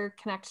shining greater,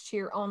 connect to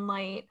your own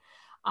light.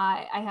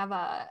 I have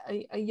a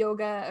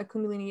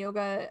Kundalini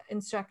yoga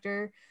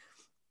instructor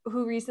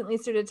who recently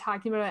started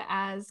talking about it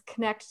as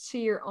connect to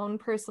your own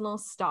personal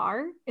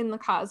star in the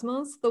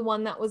cosmos, the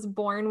one that was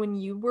born when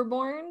you were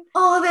born.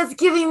 Oh, that's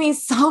giving me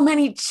so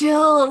many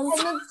chills.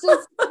 And it's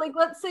just like,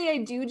 let's say I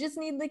do just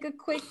need like a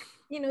quick,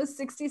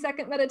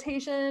 60-second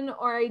meditation,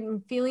 or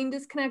I'm feeling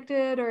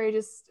disconnected, or I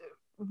just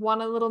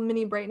want a little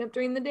mini brighten up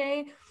during the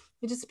day.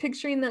 You're just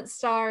picturing that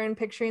star and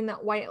picturing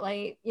that white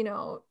light, you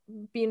know,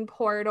 being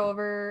poured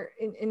over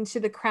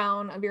into the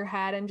crown of your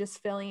head and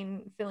just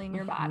filling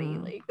your body.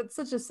 Like, it's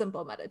such a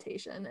simple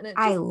meditation, and it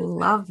just I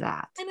love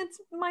that. And it's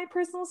my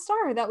personal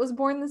star that was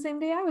born the same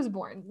day I was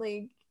born.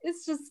 Like,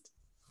 it's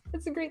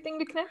a great thing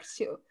to connect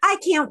to. I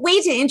can't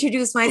wait to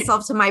introduce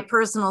myself to my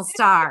personal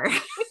star.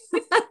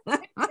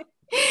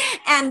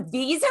 And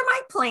these are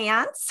my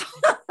plants.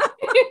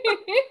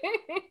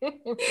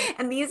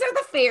 And these are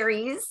the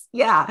fairies.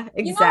 Yeah,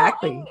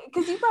 exactly.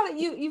 Because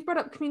you've brought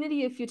up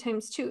community a few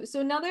times too. So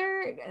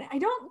another, I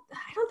don't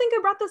think I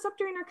brought this up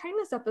during our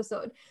kindness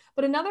episode,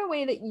 but another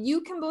way that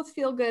you can both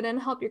feel good and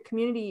help your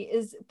community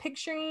is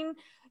picturing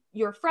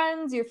your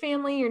friends, your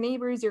family, your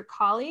neighbors, your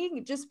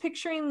colleague, just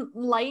picturing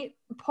light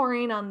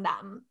pouring on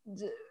them.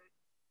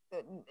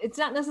 It's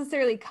not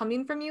necessarily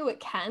coming from you. It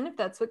can, if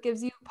that's what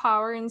gives you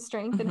power and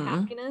strength and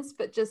happiness,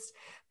 but just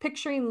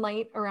picturing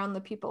light around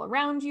the people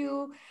around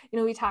you. You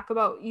know, we talk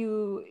about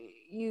you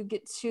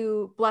get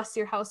to bless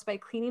your house by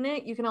cleaning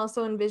it. You can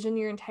also envision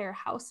your entire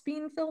house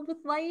being filled with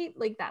light.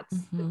 Like, that's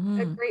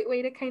a great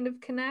way to kind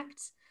of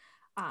connect.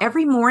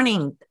 Every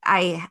morning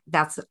I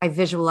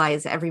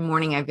visualize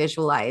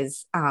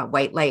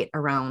white light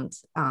around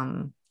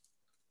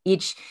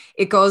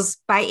it goes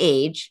by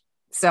age.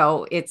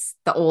 So it's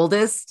the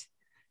oldest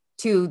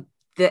and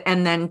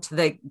then to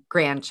the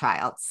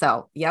grandchild.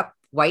 So, yep,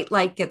 white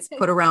light gets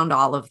put around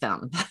all of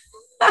them.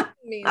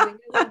 Amazing.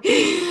 But now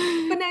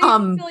you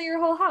can fill your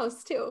whole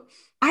house too.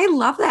 I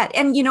love that.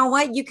 And you know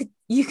what?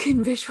 You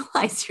can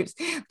visualize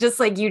just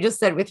like you just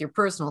said with your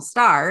personal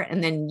star,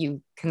 and then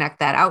you connect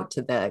that out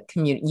to the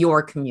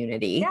your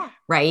community,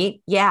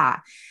 right? Yeah.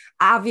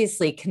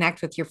 Obviously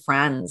connect with your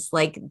friends.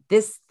 Like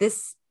this,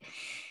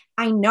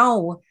 I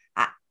know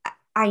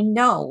I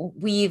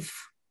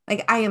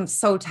am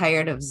so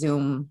tired of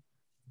Zoom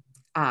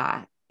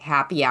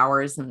happy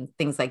hours and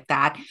things like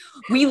that.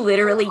 We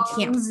literally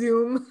can't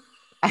Zoom.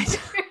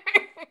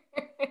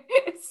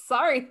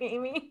 Sorry,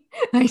 Amy.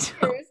 I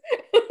know.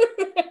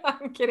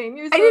 I'm kidding.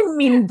 I didn't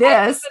mean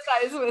this.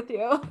 I sympathize with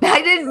you.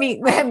 I didn't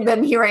mean.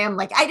 Then here I am,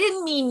 like, I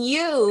didn't mean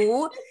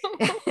you.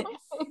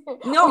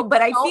 No,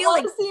 but I feel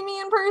like see me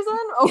in person.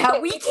 Okay. Yeah,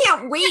 we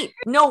can't wait.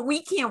 No,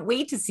 we can't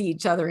wait to see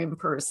each other in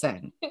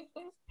person.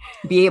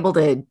 Be able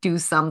to do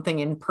something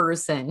in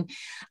person.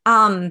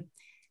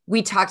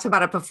 We talked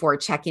about it before,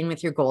 check in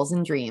with your goals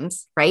and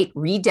dreams, right?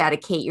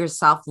 Rededicate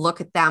yourself, look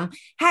at them.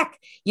 Heck,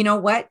 you know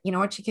what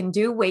you can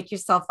do? Wake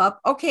yourself up.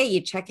 Okay,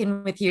 you check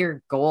in with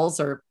your goals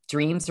or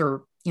dreams,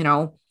 or,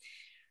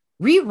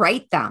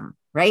 rewrite them,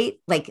 right?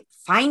 Like,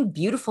 find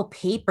beautiful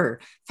paper,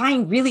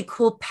 find really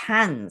cool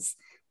pens,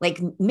 like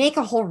make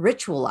a whole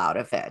ritual out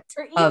of it.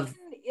 Or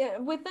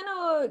even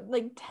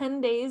within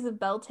 10 days of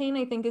Beltane,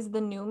 I think, is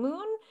the new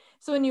moon.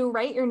 So when you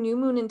write your new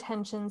moon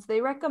intentions,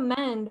 they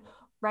recommend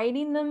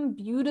writing them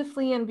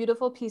beautifully on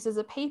beautiful pieces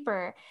of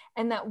paper,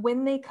 and that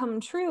when they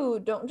come true,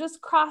 don't just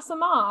cross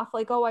them off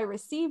like, oh, I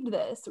received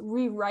this.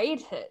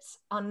 Rewrite it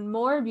on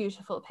more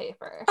beautiful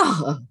paper.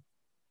 Oh.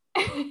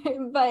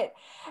 But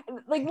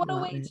like, what a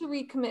way to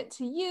recommit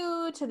to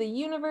you, to the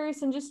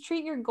universe, and just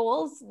treat your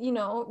goals,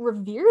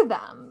 revere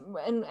them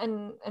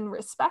and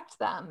respect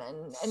them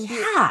and be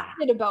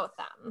excited about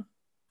them.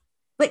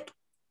 Like,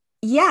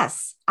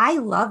 yes, I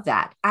love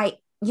that. I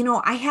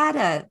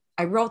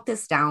wrote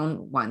this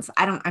down once.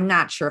 I'm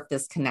not sure if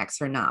this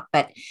connects or not,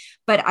 but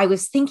I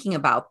was thinking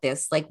about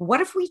this. Like, what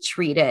if we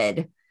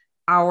treated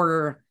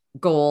our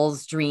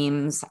goals,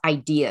 dreams,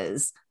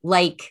 ideas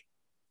like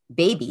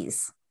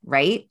babies,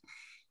 right?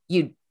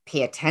 You'd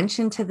pay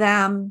attention to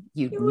them.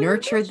 You'd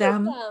nurture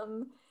them.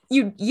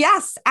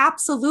 Yes,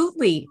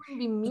 absolutely. You wouldn't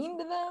be mean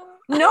to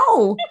them.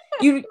 No,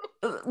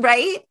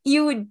 right?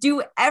 You would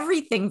do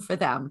everything for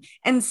them.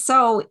 And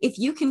so if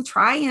you can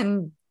try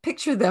and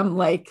picture them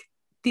like,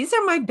 these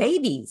are my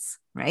babies,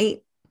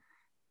 right?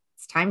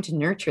 It's time to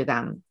nurture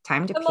them,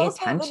 time to pay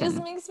attention.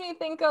 This makes me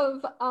think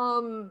of,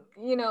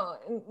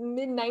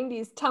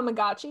 mid-90s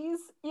Tamagotchis,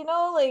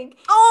 like,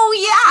 oh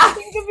yeah.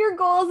 Think of your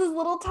goals as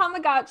little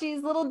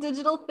Tamagotchis, little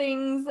digital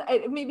things.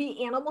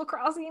 Maybe Animal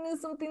Crossing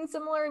is something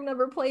similar. I've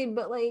never played,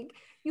 but like,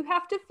 you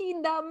have to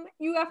feed them.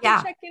 You have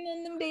to check in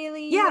on them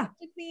daily. You have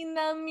to clean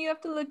them. You have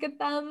to look at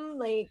them.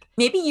 Like,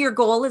 maybe your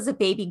goal is a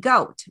baby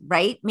goat,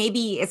 right?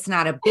 Maybe it's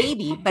not a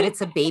baby, but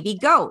it's a baby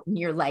goat. And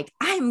you're like,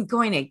 I'm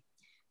going to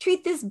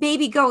treat this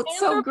baby goat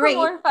so great.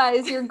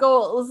 Anthropomorphize your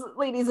goals,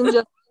 ladies and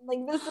gentlemen.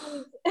 Like, this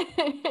is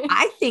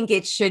I think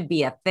it should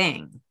be a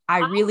thing. I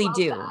really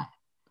do. That.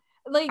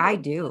 Like, I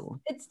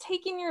do. It's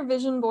taking your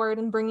vision board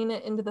and bringing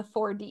it into the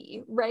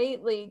 4D,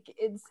 right? Like,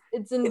 it's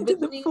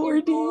envisioning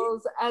your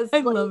goals as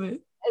love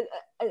it.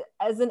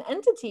 As an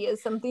entity,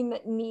 as something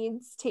that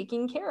needs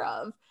taking care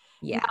of.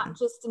 Yeah. Not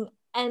just an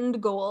end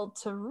goal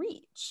to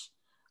reach.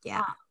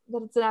 Yeah.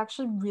 But it's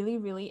actually really,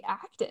 really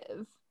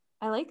active.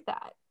 I like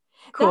that.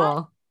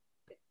 Cool.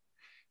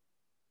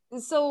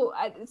 So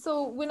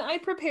when I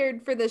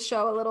prepared for this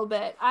show a little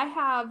bit, I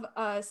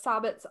have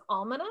Sabbath's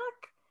Almanac.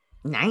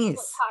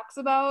 Nice. talks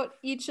about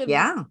each of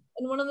Yeah. them.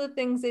 And one of the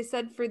things they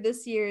said for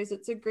this year is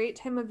it's a great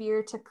time of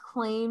year to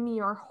claim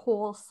your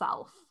whole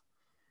self.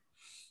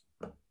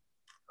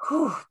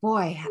 Whew,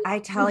 boy, I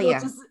tell you.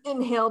 Just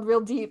inhaled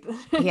real deep.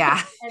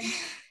 Yeah.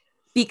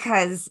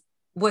 Because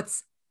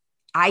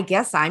I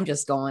guess I'm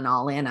just going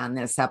all in on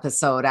this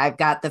episode. I've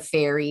got the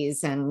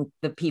fairies and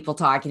the people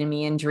talking to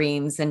me in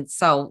dreams. And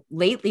so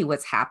lately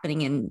what's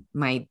happening in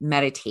my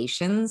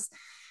meditations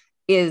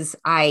is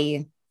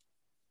I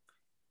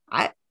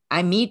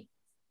meet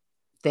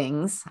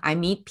things, I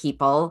meet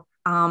people,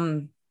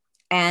 and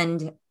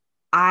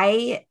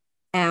I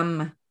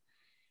am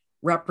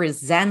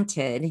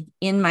represented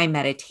in my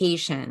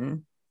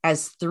meditation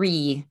as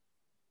 3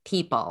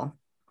 people.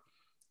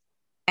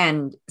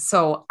 And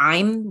so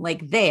I'm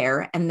like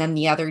there, and then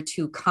the other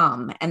 2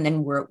 come, and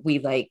then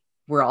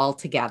we're all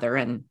together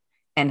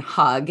and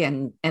hug,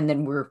 and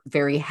then we're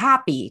very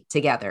happy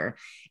together.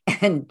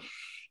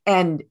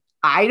 And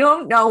I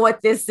don't know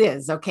what this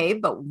is, okay?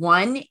 But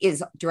one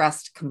is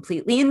dressed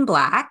completely in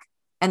black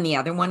and the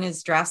other one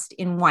is dressed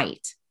in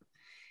white.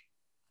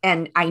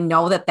 And I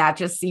know that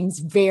just seems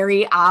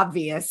very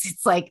obvious.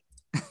 It's like,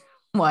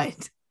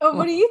 what? Oh,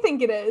 what do you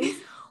think it is?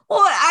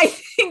 Well, I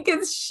think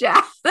it's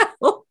shadows.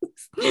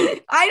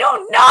 I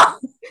don't know.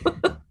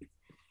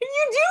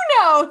 You do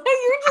know.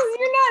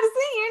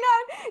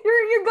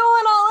 You're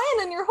going all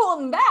in and you're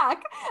holding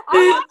back.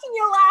 I'm watching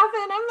you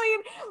laughing. I'm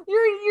like,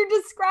 you're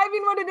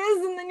describing what it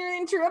is, and then you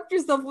interrupt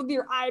yourself with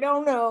your I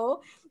don't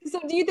know. So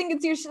do you think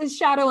it's your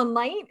shadow and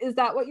light? Is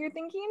that what you're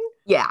thinking?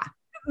 Yeah.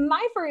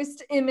 My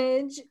first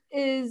image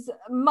is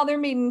Mother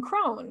Maiden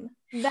Crone.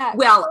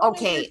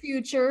 Okay.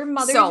 Future,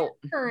 Mother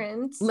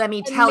current. Let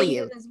me tell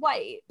you. Is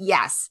white.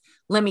 Yes.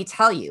 Let me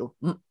tell you.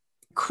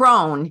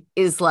 Crone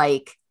is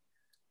like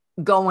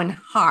going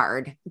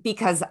hard,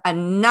 because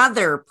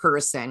another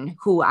person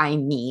who I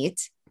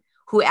meet,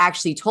 who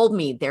actually told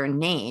me their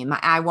name,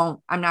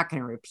 I'm not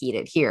going to repeat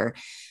it here,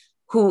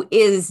 who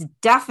is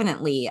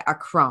definitely a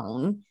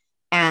crone,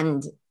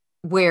 and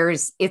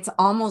wears, it's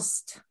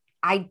almost,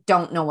 I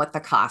don't know what the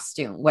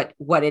costume,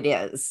 what it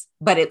is,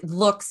 but it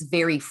looks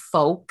very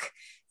folk,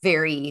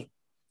 very,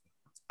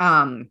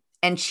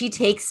 and she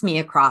takes me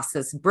across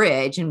this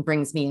bridge and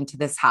brings me into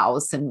this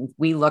house, and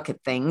we look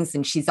at things,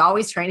 and she's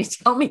always trying to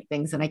tell me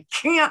things, and I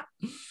can't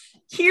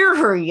hear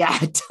her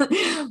yet,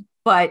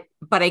 but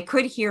I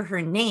could hear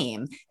her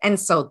name. And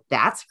so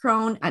that's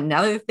Crone.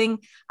 Another thing,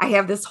 I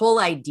have this whole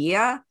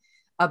idea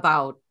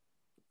about,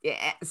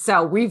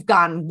 so we've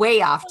gone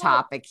way off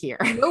topic here.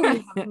 No,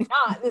 we have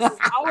not. This is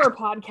our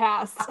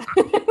podcast.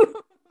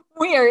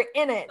 We are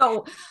in it.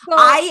 So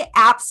I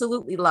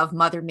absolutely love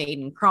Mother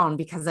Maiden Crone,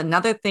 because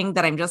another thing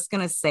that I'm just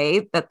going to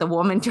say, that the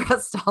woman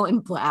dressed all in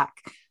black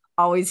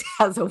always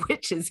has a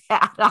witch's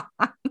hat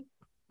on.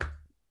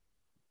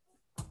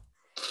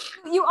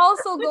 You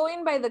also,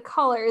 going by the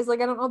colors,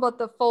 like, I don't know about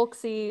the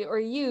folksy or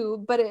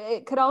you, but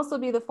it could also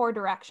be the 4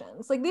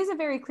 directions. Like, these are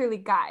very clearly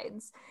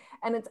guides,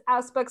 and it's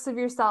aspects of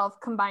yourself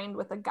combined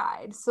with a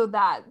guide. So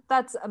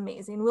that's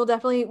amazing.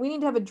 We need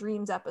to have a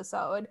dreams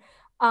episode.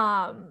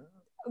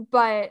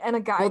 And a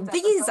guide. Well,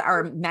 these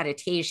are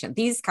meditation.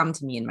 These come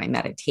to me in my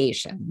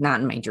meditation,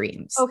 not in my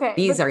dreams. Okay.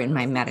 These are in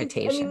my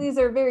meditation. I mean, these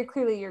are very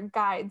clearly your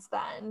guides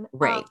then.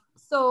 Right.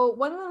 So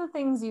one of the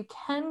things you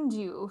can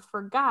do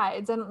for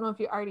guides, I don't know if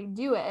you already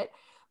do it,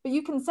 but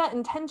you can set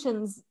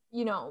intentions,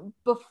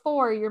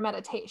 before your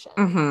meditation.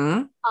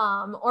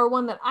 Mm-hmm. Or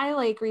one that I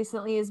like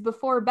recently is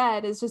before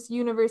bed is just,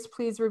 universe,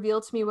 please reveal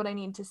to me what I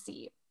need to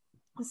see.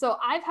 So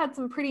I've had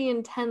some pretty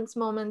intense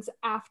moments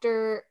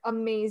after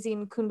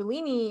amazing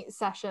Kundalini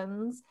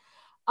sessions,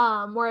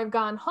 where I've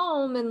gone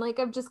home and like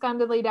I've just gone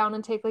to lay down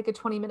and take like a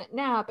 20-minute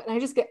nap, and I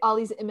just get all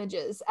these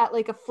images at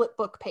like a flip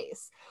book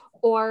pace,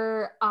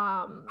 or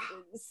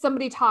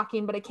somebody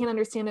talking but I can't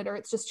understand it, or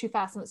it's just too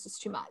fast and it's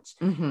just too much.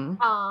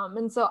 Mm-hmm.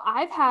 And so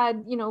I've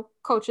had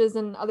coaches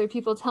and other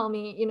people tell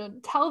me,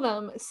 tell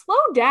them, slow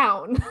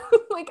down.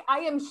 Like, I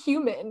am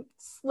human,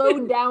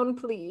 slow down,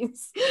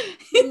 please.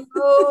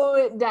 Slow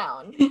it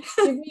down. Give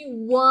me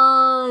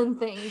one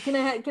thing. Can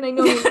I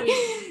know your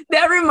name?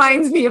 That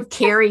reminds me of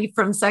Carrie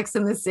from Sex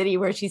and the City,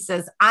 where she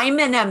says, I'm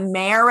an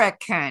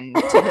American,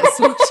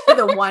 to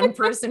the one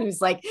person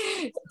who's like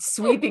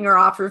sweeping her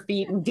off her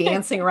feet and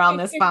dancing around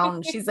this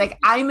fountain. She's like,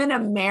 I'm an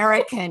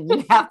American.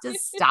 You have to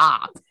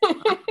stop.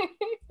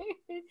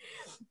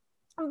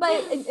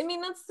 But I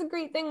mean, that's the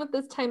great thing with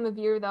this time of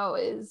year, though,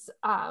 is,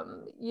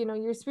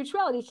 your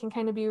spirituality can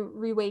kind of be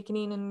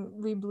reawakening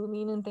and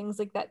reblooming and things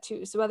like that,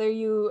 too. So whether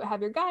you have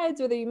your guides,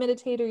 whether you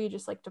meditate, or you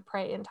just like to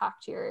pray and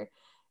talk to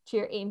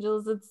your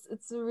angels,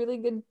 it's a really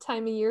good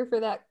time of year for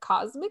that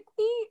cosmically,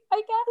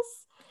 I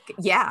guess.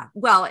 Yeah.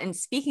 Well, and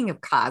speaking of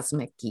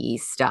cosmic-y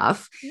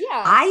stuff,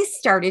 yeah, I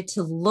started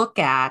to look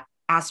at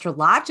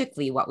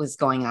astrologically what was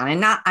going on.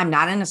 And I'm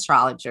not an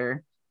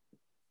astrologer,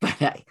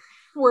 but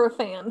we're a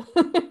fan.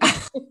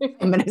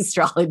 I'm an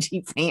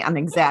astrology fan.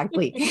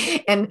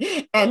 Exactly. And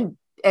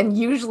and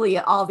usually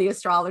all the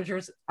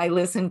astrologers I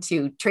listened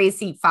to,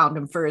 Tracy found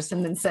them first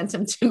and then sent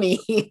them to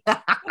me.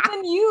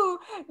 And you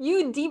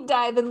deep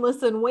dive and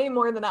listen way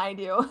more than I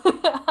do.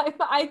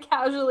 I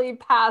casually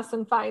pass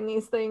and find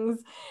these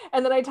things,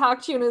 and then I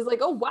talk to you and it's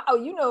like, oh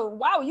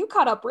wow, you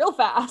caught up real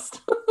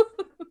fast.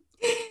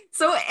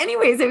 So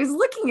anyways, I was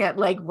looking at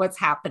like what's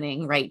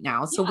happening right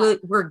now. So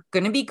we're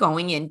going to be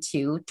going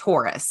into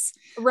Taurus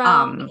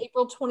around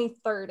April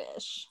 23rd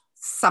ish.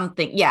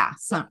 Something,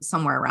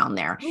 somewhere around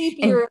there. Leap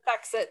year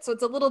affects it, so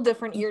it's a little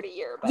different year to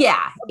year. But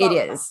yeah, it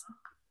is.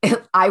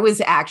 I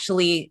was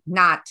actually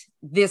not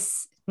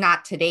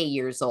today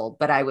years old,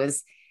 but I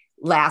was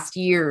last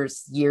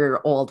year's year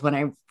old when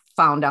I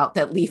found out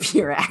that leap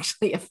year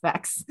actually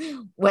affects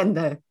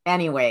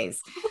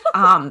anyways.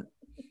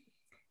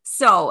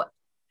 So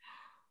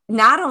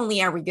not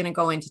only are we going to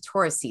go into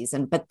Taurus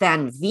season, but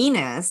then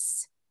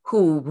Venus,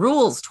 who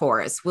rules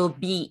Taurus, will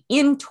be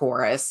in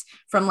Taurus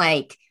from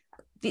like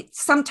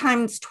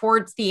sometimes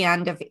towards the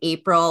end of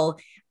April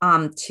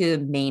to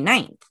May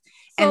 9th.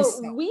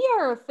 So we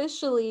are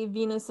officially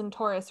Venus and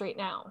Taurus right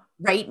now.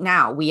 Right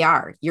now we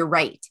are. You're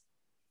right.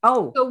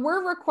 Oh. So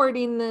we're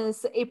recording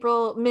this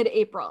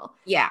mid-April.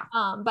 Yeah.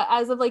 But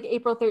as of like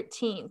April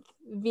 13th,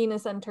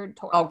 Venus entered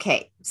Taurus.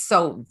 Okay.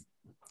 So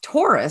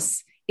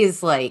Taurus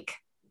is like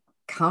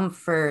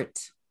comfort.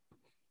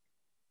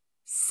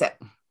 So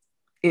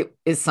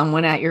is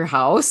someone at your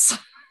house?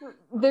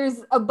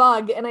 There's a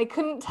bug and I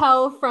couldn't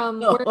tell from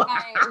where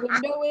my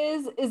window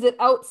is. Is it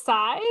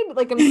outside?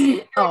 Like I'm sitting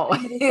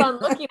in the sun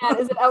looking at,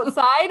 is it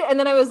outside? And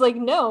then I was like,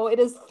 no, it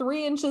is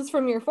 3 inches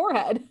from your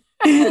forehead.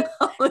 I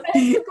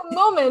took a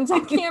moment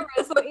on camera,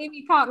 so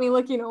Amy caught me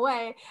looking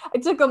away. I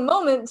took a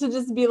moment to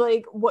just be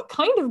like, what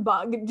kind of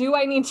bug do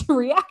I need to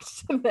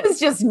react to this? I was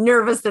just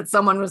nervous that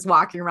someone was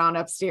walking around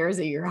upstairs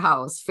at your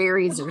house,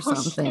 fairies or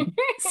something.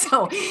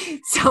 So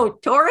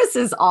Taurus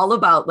is all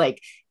about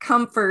like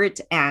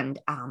comfort and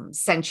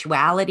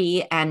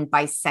sensuality. And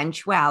by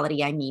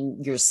sensuality, I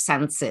mean your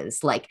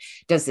senses. Like,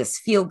 does this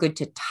feel good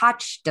to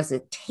touch? Does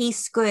it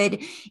taste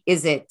good?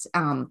 Is it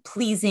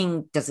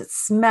pleasing? Does it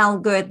smell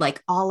good?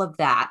 Like all of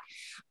that.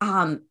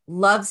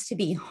 Loves to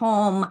be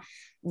home,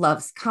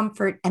 loves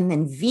comfort. And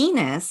then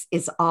Venus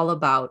is all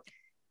about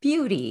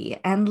beauty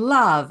and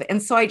love.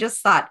 And so I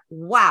just thought,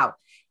 wow,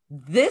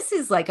 this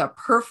is like a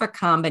perfect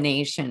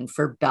combination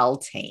for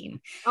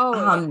Beltane.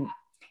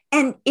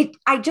 And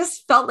I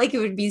just felt like it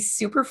would be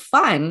super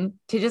fun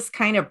to just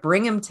kind of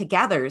bring them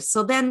together.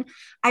 So then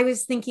I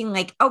was thinking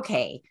like,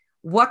 okay,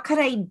 what could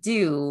I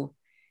do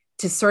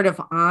to sort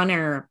of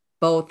honor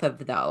both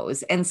of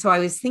those? And so I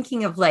was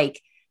thinking of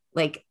like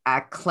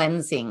a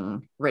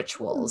cleansing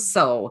rituals.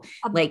 So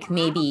like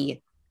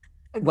maybe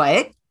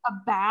what? A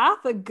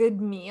bath, a good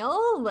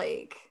meal,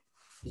 like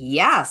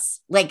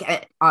yes, like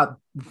a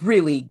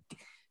really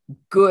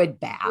good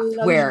bath,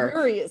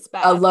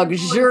 a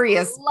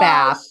luxurious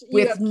bath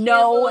with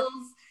no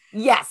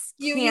candles.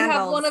 You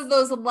have one of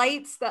those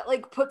lights that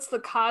like puts the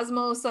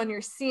cosmos on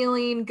your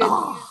ceiling,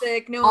 good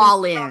music, no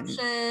all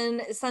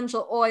interruption,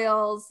 essential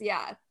oils.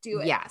 Yeah, do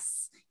it.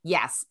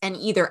 Yes. And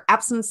either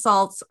Epsom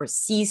salts or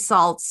sea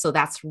salts. So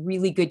that's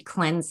really good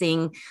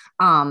cleansing.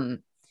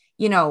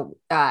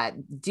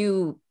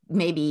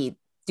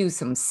 Do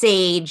some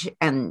sage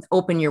and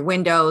open your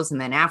windows.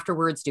 And then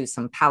afterwards do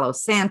some Palo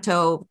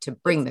Santo to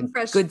bring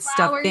the good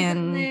stuff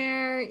in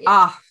there.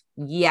 Yeah.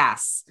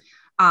 Yes.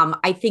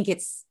 I think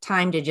it's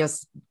time to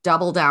just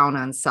double down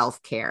on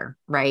self-care,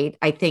 right?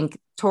 I think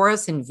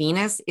Taurus and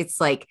Venus,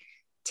 it's like,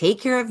 take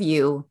care of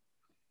you,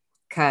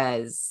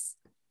 because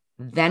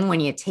then when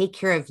you take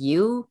care of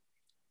you,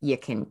 you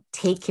can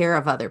take care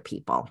of other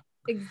people.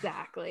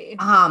 Exactly.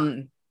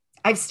 I'm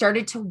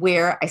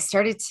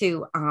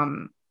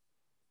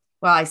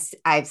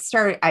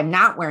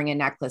not wearing a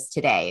necklace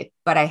today,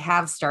 but I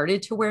have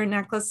started to wear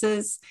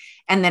necklaces.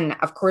 And then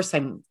of course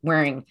I'm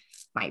wearing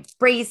my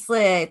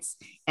bracelets,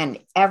 and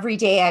every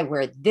day I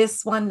wear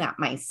this one that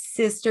my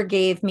sister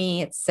gave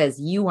me. It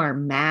says "You are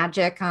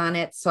magic" on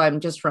it. So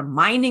I'm just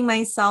reminding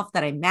myself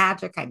that I'm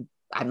magic. I'm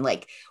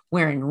like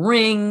wearing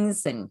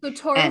rings. And so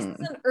Taurus is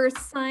an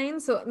earth sign,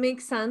 so it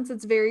makes sense.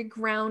 It's very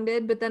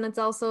grounded, but then it's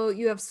also,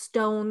 you have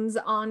stones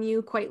on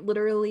you, quite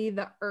literally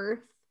the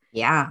earth.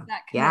 Yeah.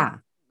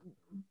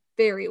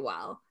 Very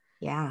well.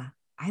 Yeah.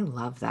 I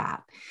love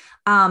that.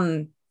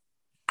 I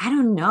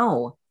don't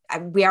know.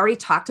 We already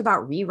talked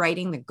about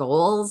rewriting the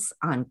goals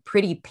on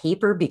pretty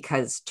paper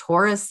because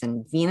Taurus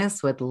and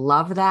Venus would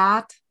love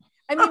that.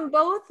 I mean,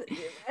 both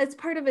as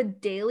part of a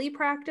daily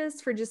practice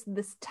for just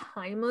this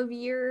time of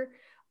year,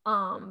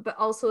 but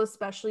also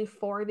especially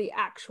for the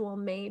actual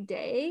May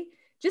day,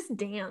 just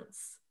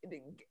dance.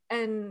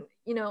 And,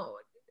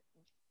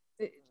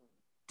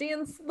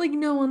 dance like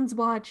no one's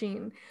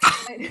watching.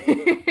 If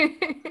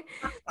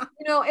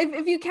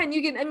you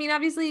can, I mean,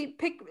 obviously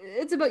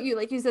it's about you,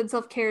 like you said,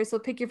 self-care. So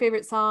pick your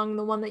favorite song,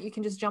 the one that you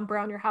can just jump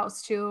around your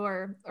house to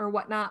or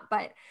whatnot,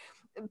 but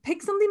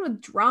pick something with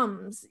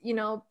drums,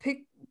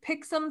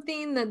 pick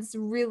something that's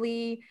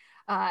really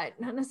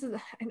not necessarily,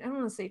 I don't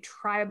want to say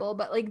tribal,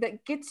 but like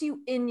that gets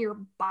you in your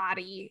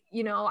body.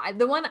 You know,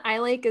 the one I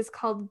like is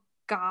called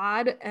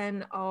God.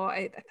 And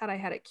I thought I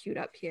had it queued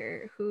up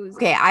here.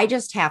 Okay, I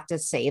just have to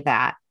say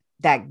that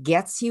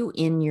gets you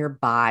in your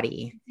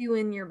body. You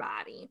in your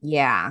body.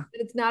 Yeah.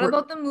 But it's not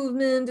about the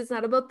movement. It's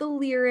not about the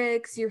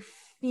lyrics. You're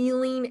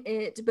feeling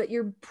it, but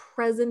you're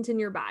present in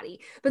your body.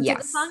 But yes.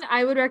 So the song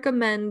I would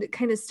recommend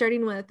kind of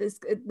starting with is,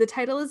 the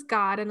title is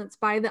God, and it's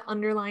by the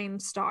Underlying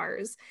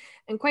Stars.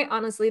 And quite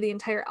honestly, the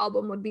entire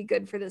album would be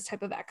good for this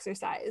type of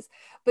exercise.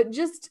 But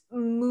just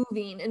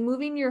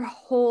moving your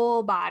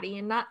whole body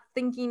and not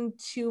thinking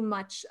too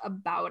much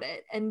about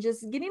it, and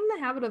just getting in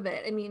the habit of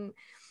it. I mean,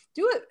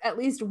 do it at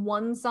least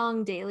one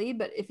song daily,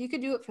 but if you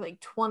could do it for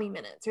like 20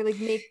 minutes, or like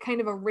make kind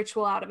of a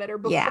ritual out of it, or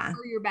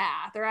before your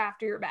bath or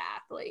after your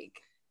bath,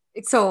 like,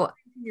 so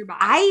your body.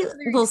 I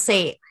will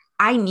say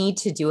I need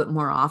to do it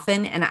more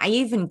often. And I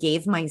even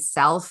gave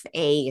myself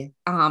a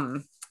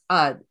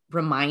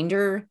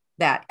reminder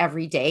that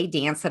every day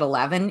dance at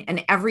 11,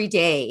 and every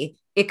day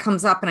it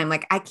comes up and I'm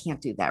like, I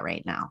can't do that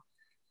right now.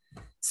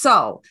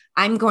 So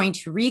I'm going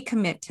to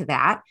recommit to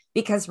that,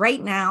 because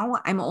right now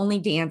I'm only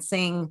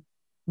dancing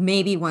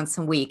maybe once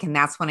a week. And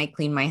that's when I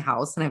clean my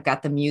house and I've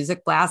got the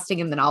music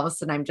blasting. And then all of a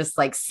sudden I'm just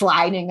like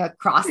sliding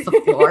across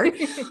the floor.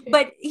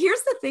 But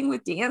here's the thing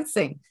with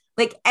dancing.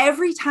 Like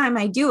every time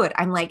I do it,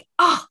 I'm like,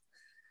 oh,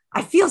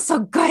 I feel so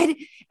good.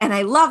 And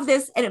I love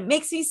this. And it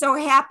makes me so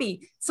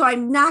happy. So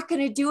I'm not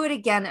going to do it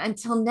again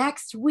until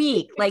next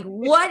week. Like,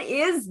 what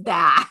is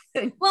that?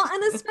 Well,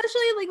 and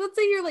especially like, let's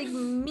say you're like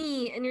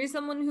me and you're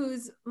someone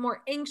who's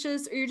more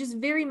anxious, or you're just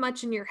very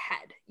much in your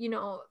head. You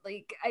know,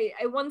 like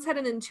I once had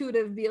an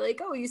intuitive be like,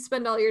 oh, you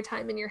spend all your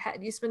time in your head.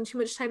 You spend too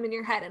much time in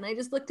your head. And I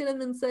just looked at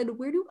him and said,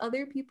 where do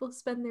other people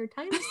spend their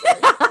time?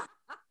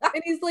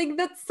 And he's like,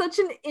 that's such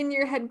an in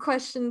your head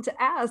question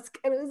to ask.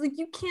 And it was like,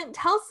 you can't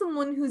tell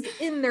someone who's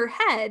in their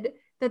head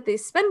that they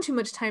spend too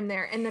much time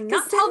there, and then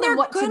not tell them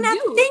what to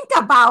do. Think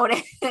about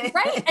it.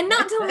 Right. And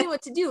not tell me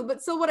what to do.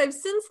 But so what I've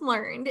since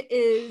learned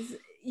is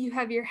you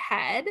have your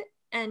head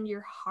and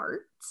your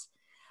heart,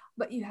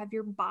 but you have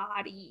your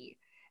body.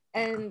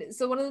 And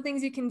so one of the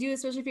things you can do,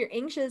 especially if you're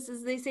anxious,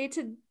 is they say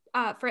to,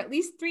 for at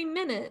least 3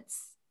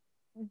 minutes,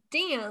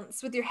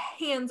 dance with your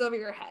hands over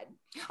your head.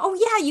 Oh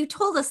yeah. You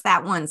told us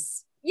that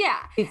once. Yeah.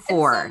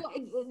 Before. So,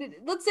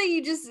 let's say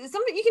you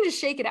can just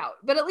shake it out,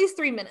 but at least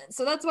 3 minutes.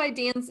 So that's why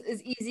dance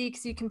is easy,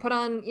 because you can put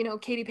on,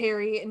 Katy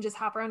Perry and just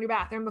hop around your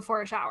bathroom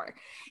before a shower.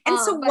 And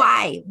so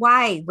why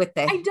with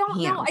the I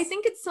don't hands? know. I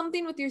think it's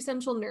something with your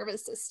central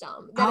nervous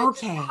system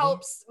that it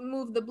helps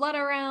move the blood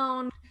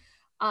around.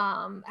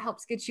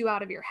 Helps get you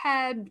out of your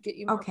head, get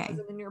you more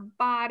present in your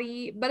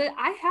body. But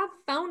I have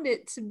found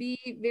it to be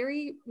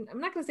very, I'm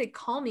not going to say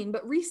calming,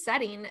 but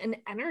resetting and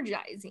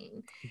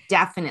energizing.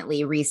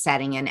 Definitely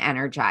resetting and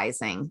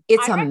energizing.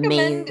 It's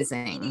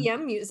amazing.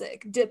 EDM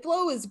music.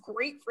 Diplo is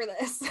great for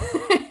this.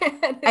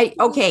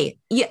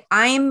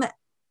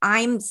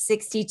 I'm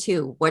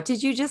 62. What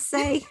did you just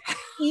say?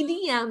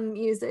 EDM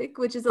music,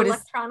 which is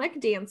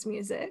electronic dance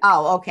music.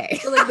 Oh,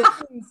 okay. So like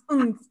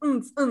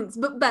the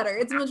but better.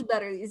 It's much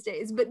better these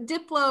days. But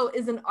Diplo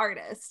is an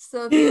artist.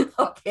 So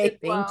okay,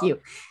 Diplo.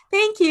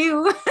 Thank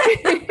you.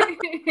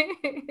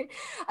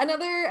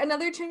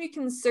 Another term you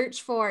can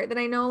search for that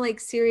I know like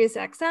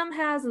SiriusXM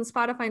has and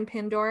Spotify and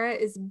Pandora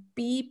is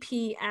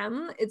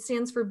BPM. It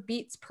stands for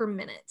beats per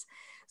minute.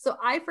 So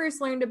I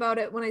first learned about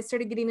it when I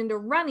started getting into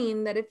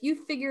running, that if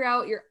you figure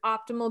out your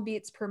optimal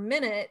beats per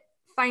minute,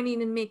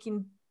 finding and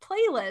making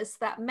playlists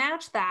that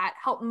match that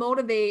help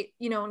motivate,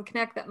 and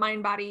connect that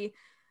mind, body,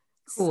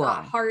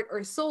 heart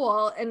or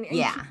soul and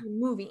keep you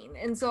moving.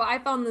 And so I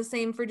found the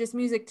same for just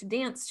music to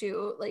dance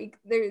to. Like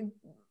there's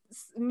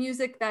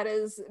music that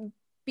is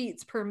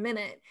beats per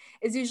minute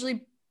is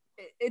usually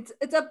it's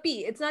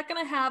upbeat. It's not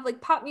going to have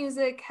like pop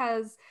music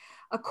has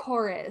a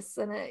chorus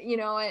and it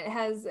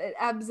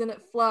ebbs and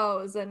it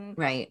flows and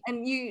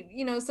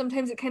and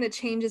sometimes it kind of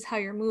changes how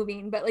you're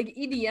moving, but like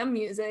EDM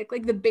music,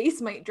 like the bass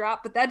might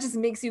drop, but that just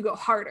makes you go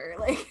harder.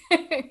 Like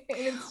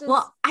it's just...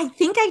 Well, I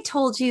think I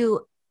told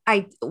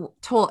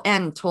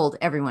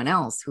everyone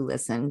else who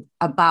listened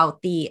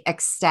about the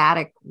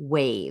ecstatic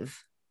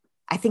wave.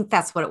 I think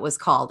that's what it was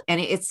called,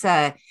 and it's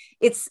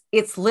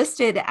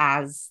listed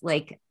as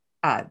like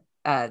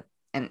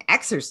an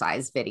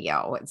exercise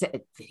video. It's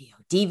a video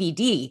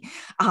DVD.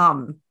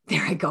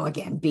 There I go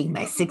again, being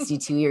my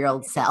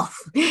 62-year-old self.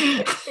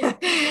 So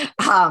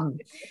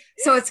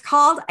it's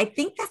called, I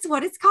think that's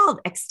what it's called,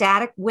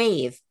 ecstatic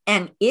wave.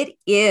 And it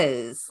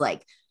is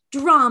like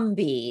drum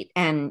beat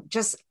and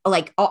just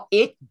like,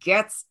 it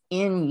gets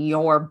in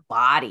your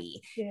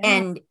body. Yeah.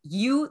 And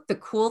the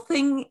cool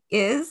thing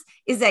is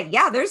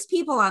that, there's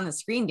people on the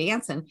screen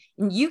dancing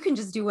and you can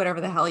just do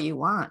whatever the hell you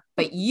want,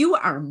 but you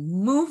are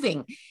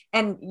moving.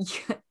 And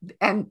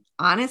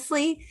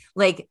honestly,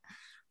 like,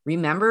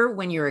 remember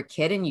when you were a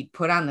kid and you'd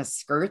put on the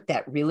skirt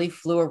that really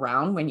flew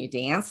around when you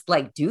danced?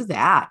 Like, do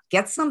that.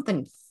 Get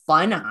something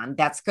fun on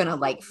that's going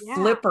to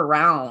flip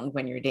around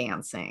when you're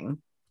dancing.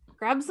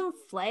 Grab some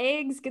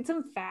flags, get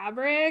some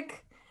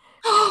fabric.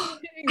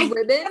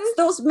 ribbon.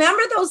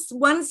 Remember those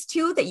ones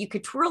too that you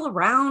could twirl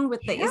around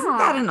with the, isn't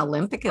that an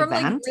Olympic From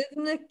event? Like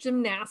rhythmic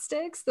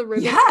gymnastics, the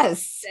ribbon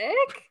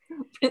stick.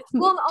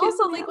 Well,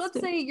 also like, let's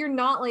say you're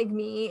not like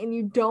me and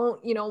you don't,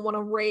 want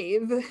to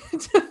rave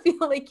to feel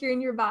like you're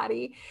in your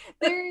body.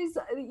 There's,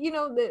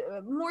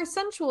 the more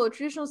sensual,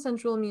 traditional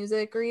sensual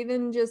music, or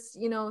even just,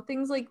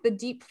 things like the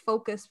deep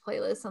focus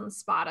playlist on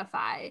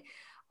Spotify.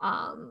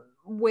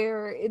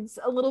 Where it's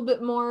a little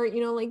bit more,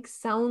 like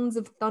sounds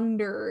of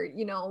thunder,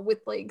 with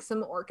like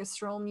some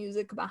orchestral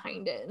music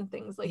behind it and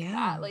things like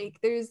that. Like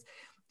there's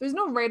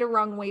no right or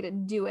wrong way to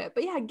do it,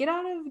 but yeah, get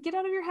out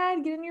of your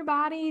head, get in your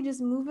body, just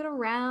move it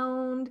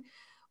around.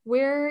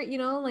 Where,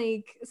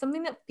 like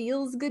something that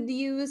feels good to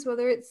use,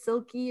 whether it's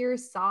silky or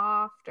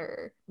soft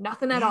or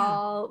nothing at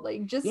all,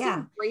 like just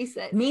embrace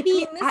it.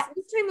 Maybe this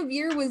time of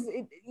year was,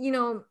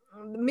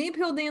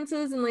 maypole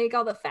dances and like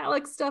all the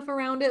phallic stuff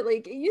around it.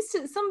 Like it used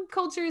to, some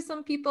cultures,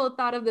 some people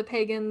thought of the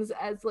pagans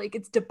as like,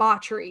 it's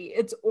debauchery,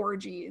 it's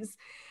orgies.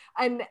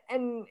 And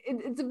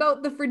it's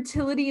about the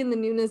fertility and the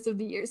newness of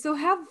the year. So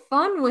have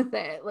fun with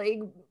it.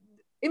 Like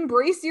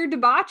embrace your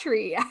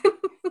debauchery.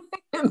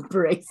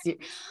 Embrace you.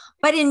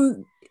 But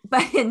in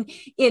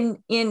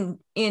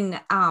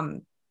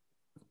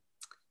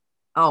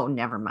oh,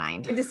 never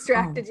mind. I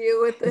distracted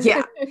you with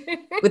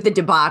with the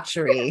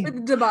debauchery. With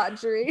the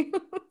debauchery.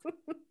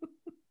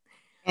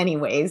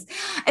 Anyways,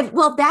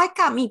 well, that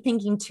got me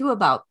thinking too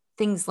about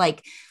things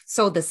like,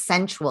 so the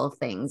sensual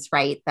things,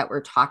 right, that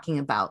we're talking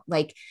about,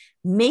 like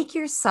make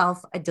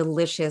yourself a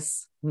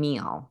delicious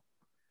meal.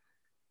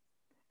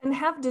 And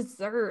have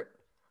dessert.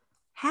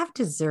 Have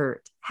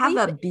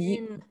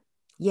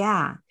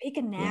Yeah. Take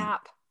a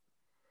nap. Yeah.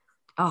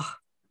 Oh,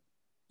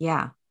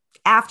 yeah.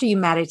 After you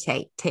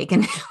meditate, take a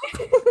nap.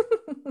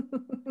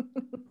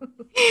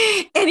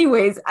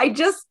 Anyways, I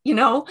just,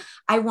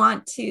 I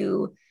want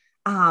to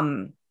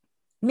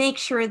make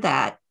sure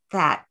that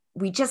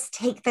we just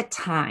take the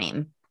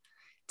time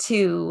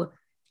to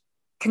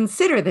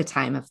consider the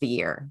time of the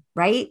year,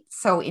 right?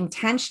 So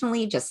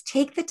intentionally just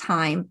take the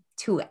time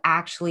to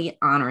actually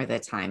honor the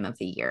time of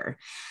the year.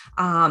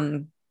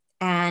 And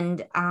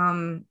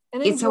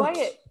enjoy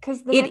it,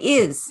 because the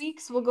next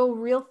weeks will go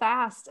real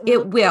fast. And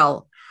it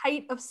will.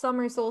 Height of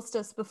summer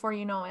solstice before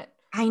you know it.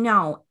 I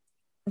know.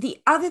 The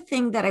other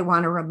thing that I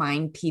want to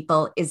remind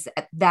people is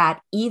that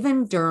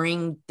even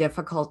during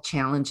difficult,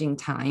 challenging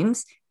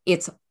times,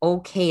 it's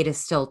okay to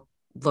still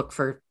look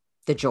for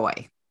the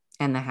joy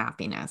and the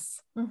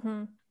happiness.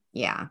 Mm-hmm.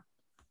 Yeah.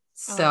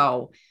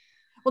 So,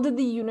 well, did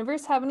the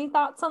universe have any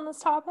thoughts on this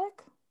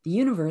topic? The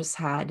universe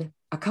had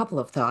a couple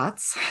of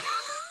thoughts.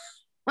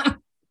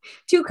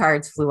 2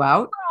 cards flew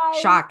out.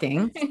 Surprise.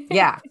 Shocking.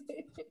 Yeah.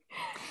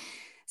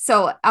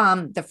 So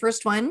the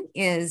first one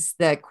is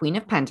the Queen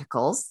of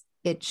Pentacles.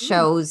 It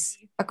shows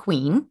a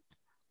queen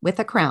with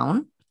a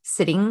crown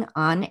sitting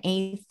on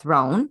a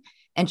throne,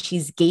 and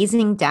she's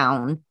gazing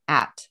down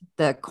at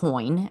the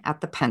coin, at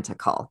the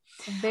pentacle.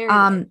 Very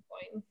large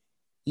coin.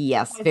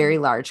 Yes, very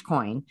large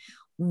coin.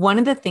 One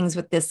of the things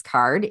with this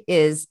card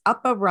is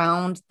up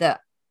around the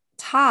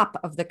top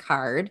of the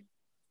card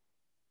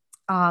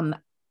are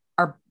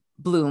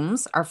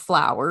blooms, are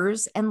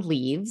flowers and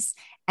leaves.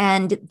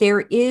 And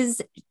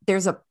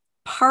there's a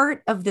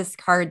part of this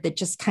card that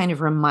just kind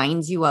of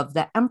reminds you of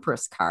the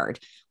Empress card,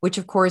 which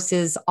of course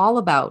is all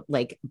about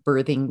like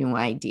birthing new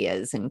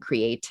ideas and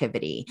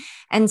creativity.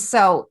 And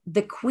so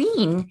the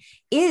Queen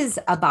is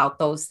about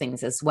those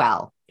things as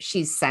well.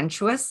 She's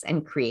sensuous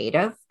and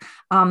creative.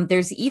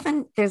 There's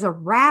a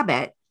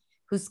rabbit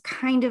who's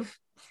kind of,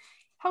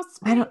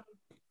 a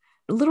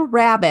little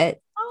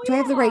rabbit. Oh, do I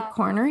have the right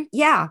corner?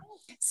 Yeah.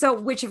 So,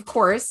 which of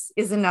course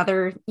is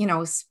another,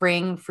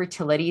 spring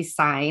fertility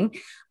sign.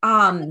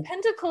 The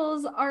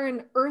pentacles are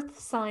an earth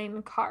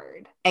sign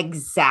card.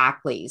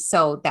 Exactly.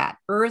 So that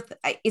earth,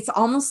 it's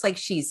almost like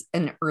she's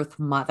an earth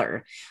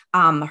mother.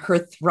 Her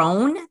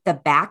throne, the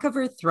back of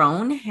her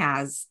throne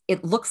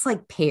it looks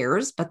like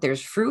pears, but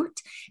there's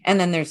fruit. And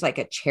then there's like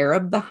a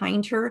cherub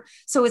behind her.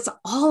 So it's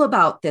all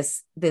about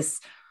this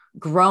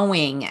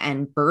growing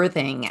and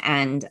birthing.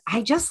 And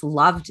I just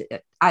loved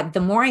it. The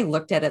more I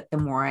looked at it, the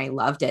more I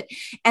loved it.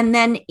 And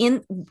then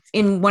in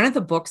one of the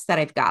books that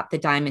I've got, the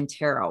Diamond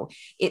Tarot,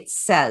 it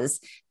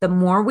says, the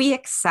more we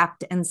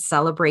accept and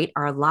celebrate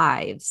our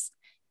lives,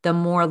 the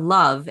more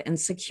love and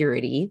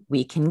security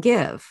we can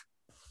give.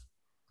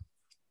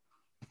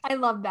 I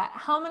love that.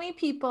 How many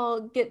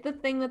people get the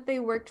thing that they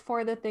worked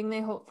for, the thing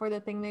they hope for, the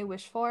thing they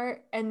wish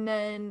for, and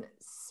then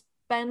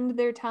spend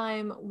their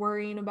time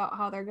worrying about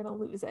how they're going to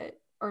lose it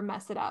or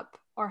mess it up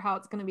or how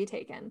it's going to be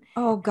taken.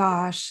 Oh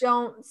gosh.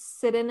 Don't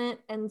sit in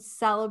it and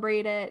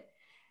celebrate it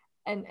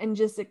and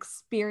just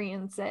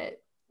experience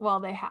it while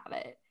they have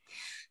it.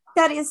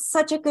 That is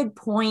such a good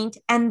point.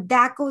 And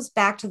that goes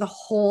back to the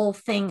whole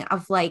thing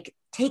of like,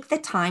 take the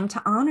time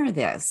to honor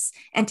this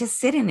and to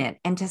sit in it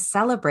and to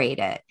celebrate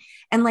it.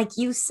 And like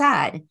you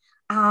said,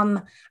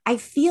 I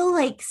feel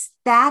like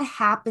that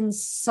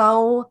happens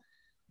so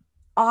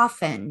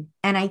often.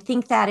 And I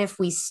think that if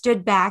we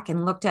stood back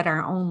and looked at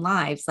our own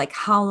lives, like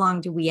how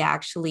long do we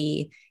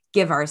actually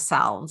give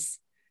ourselves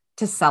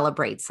to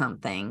celebrate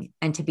something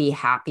and to be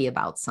happy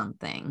about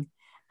something?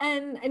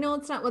 And I know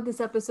it's not what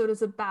this episode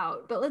is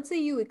about, but let's say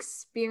you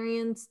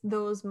experience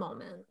those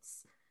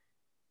moments.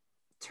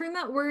 Turn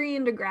that worry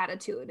into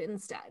gratitude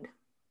instead.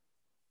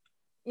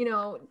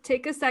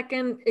 Take a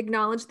second,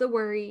 acknowledge the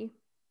worry,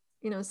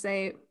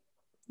 say,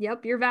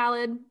 yep, you're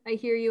valid. I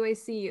hear you. I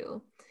see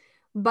you.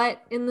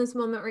 But in this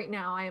moment right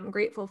now, I am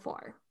grateful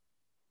for.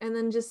 And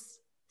then just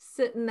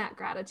sit in that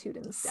gratitude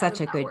instead.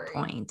 Such a good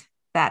point.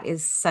 That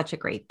is such a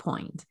great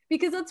point.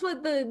 Because that's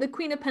what the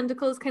Queen of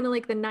Pentacles, kind of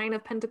like the Nine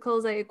of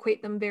Pentacles, I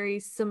equate them very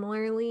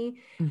similarly,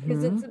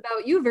 because it's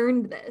about, you've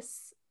earned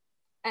this.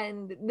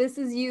 And this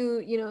is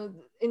you,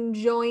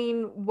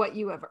 enjoying what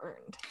you have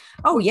earned.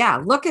 Oh, yeah.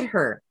 Look at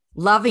her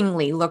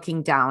lovingly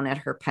looking down at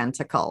her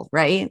pentacle,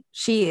 right?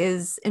 She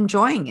is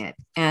enjoying it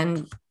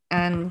and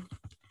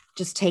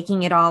just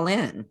taking it all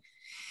in.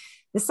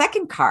 The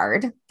second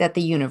card that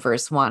the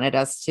universe wanted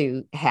us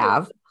to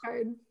have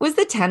was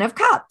the 10 of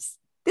Cups.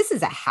 This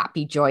is a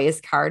happy, joyous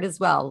card as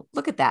well.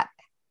 Look at that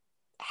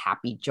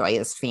happy,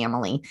 joyous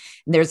family.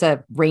 And there's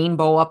a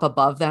rainbow up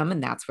above them,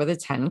 and that's where the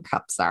 10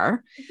 cups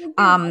are.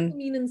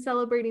 Mean in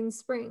celebrating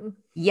spring.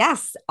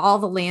 Yes, all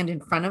the land in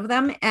front of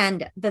them.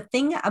 And the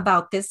thing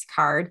about this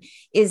card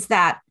is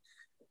that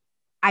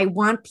I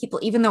want people,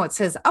 even though it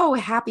says, oh,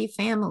 happy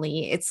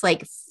family, it's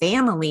like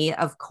family,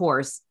 of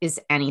course, is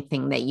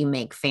anything that you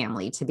make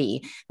family to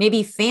be.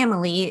 Maybe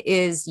family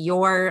is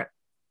your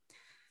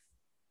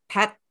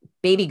pet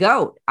baby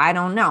goat. I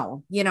don't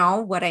know. You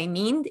know what I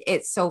mean?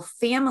 It's so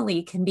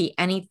family can be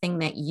anything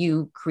that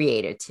you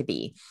create it to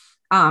be.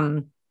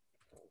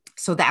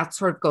 So that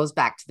sort of goes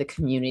back to the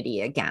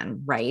community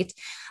again, right?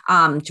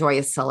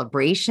 Joyous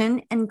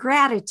celebration and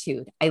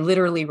gratitude. I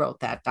literally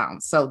wrote that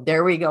down. So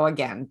there we go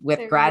again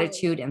with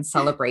gratitude and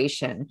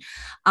celebration.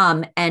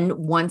 And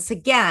once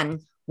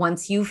again,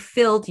 once you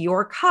filled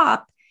your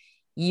cup,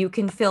 you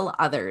can fill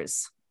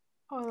others'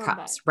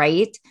 cups,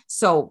 right?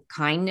 So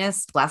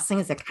kindness,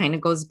 blessings, it kind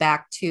of goes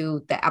back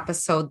to the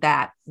episode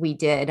that we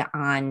did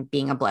on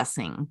being a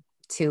blessing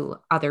to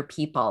other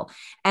people.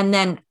 And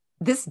then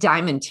this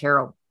Diamond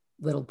Tarot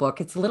little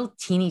book, it's a little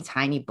teeny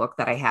tiny book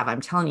that I have.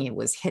 I'm telling you, it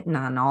was hitting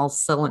on all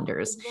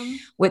cylinders.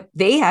 What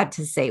they had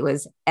to say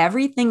was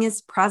everything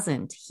is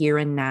present here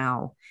and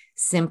now.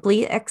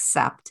 Simply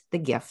accept the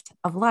gift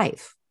of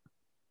life.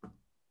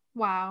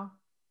 Wow.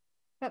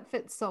 That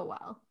fits so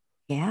well.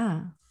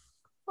 Yeah.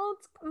 Well,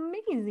 it's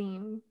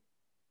amazing.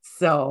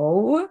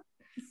 So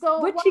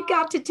what you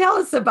got to tell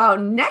us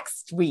about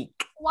next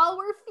week? While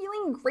we're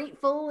feeling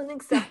grateful and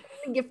accepting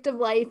the gift of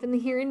life in the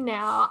here and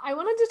now, I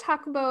wanted to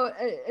talk about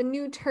a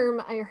new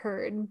term I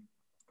heard,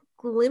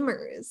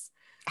 glimmers.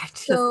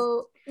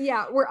 So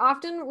yeah, we're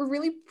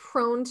really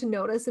prone to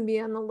notice and be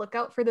on the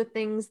lookout for the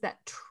things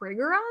that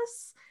trigger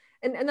us.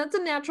 And that's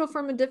a natural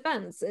form of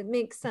defense. It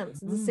makes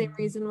sense. It's the same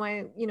reason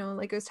why,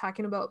 like I was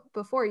talking about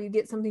before, you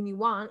get something you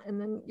want and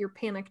then you're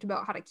panicked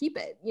about how to keep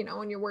it,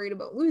 and you're worried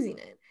about losing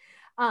it.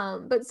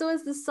 But so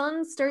as the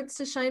sun starts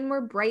to shine more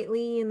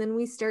brightly and then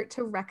we start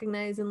to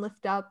recognize and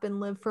lift up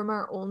and live from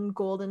our own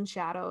golden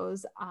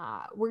shadows,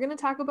 we're going to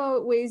talk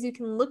about ways you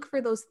can look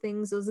for those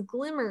things, those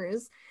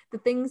glimmers, the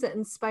things that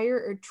inspire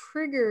or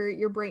trigger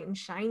your bright and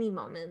shiny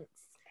moments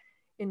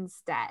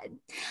instead.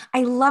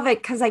 I love it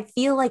because I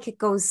feel like it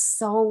goes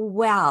so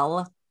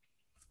well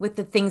with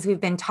the things we've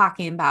been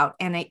talking about,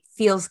 and it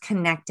feels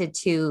connected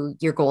to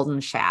your golden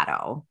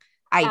shadow.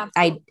 I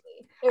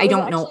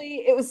don't know.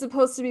 It was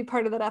supposed to be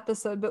part of that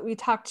episode, but we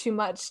talked too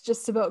much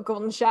just about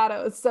golden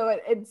shadows. So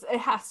it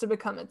has to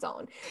become its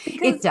own.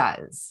 Because, it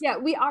does. Yeah.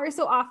 We are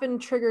so often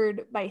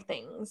triggered by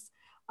things,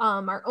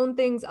 our own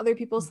things, other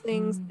people's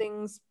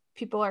things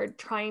people are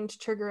trying to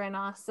trigger in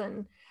us.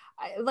 And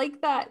I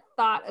like that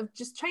thought of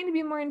just trying to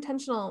be more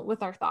intentional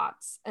with our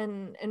thoughts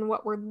and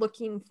what we're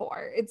looking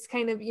for. It's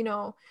kind of,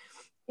 a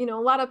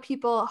lot of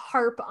people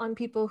harp on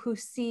people who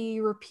see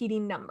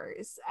repeating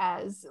numbers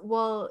as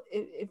well.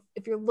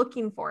 If you're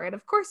looking for it,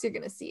 of course you're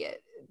going to see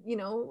it.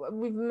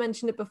 We've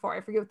mentioned it before.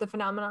 I forget what the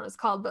phenomenon is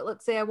called, but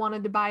let's say I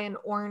wanted to buy an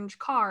orange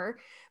car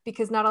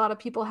because not a lot of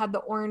people had the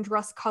orange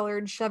rust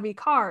colored Chevy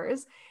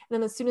cars. And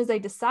then as soon as I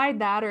decide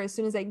that, or as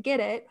soon as I get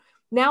it,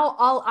 now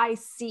all I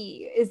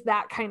see is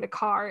that kind of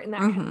car in that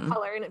kind of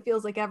color. And it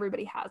feels like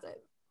everybody has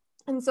it.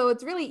 And so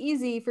it's really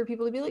easy for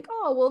people to be like,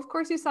 oh, well, of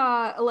course you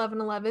saw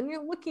 1111.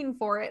 You're looking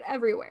for it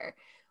everywhere.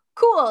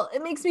 Cool.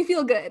 It makes me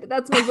feel good.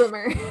 That's my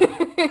glimmer.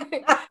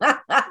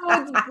 So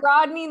it's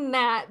broadening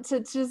that to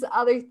just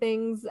other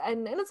things.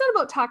 And it's not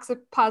about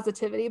toxic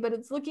positivity, but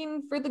it's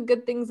looking for the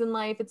good things in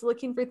life. It's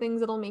looking for things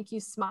that'll make you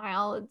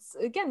smile. It's,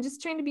 again,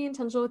 just trying to be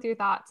intentional with your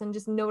thoughts and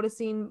just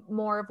noticing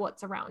more of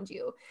what's around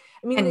you.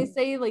 I mean, they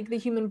say like the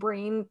human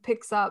brain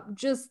picks up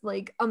just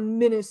like a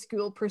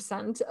minuscule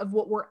percent of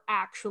what we're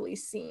actually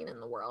seeing in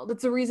the world.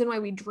 It's the reason why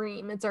we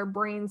dream. It's our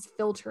brains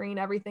filtering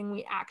everything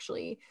we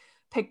actually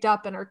picked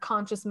up and our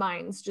conscious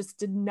minds just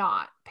did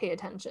not pay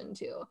attention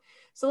to.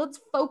 So let's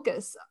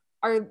focus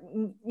our,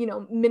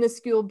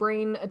 minuscule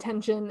brain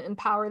attention and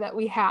power that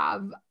we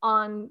have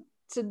on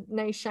to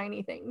nice,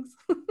 shiny things.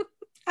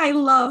 I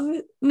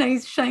love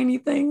nice, shiny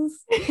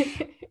things.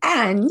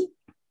 And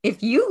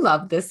if you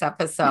love this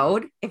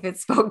episode, if it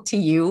spoke to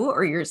you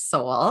or your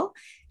soul,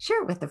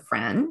 share it with a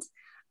friend.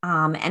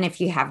 And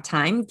if you have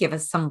time, give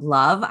us some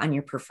love on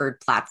your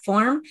preferred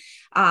platform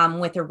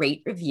with a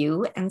rate,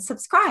 review, and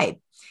subscribe.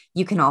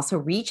 You can also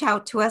reach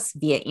out to us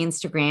via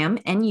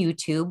Instagram and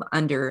YouTube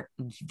under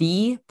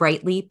The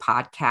Brightly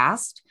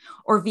Podcast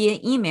or via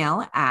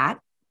email at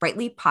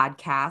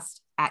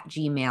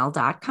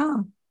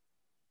brightlypodcast@gmail.com.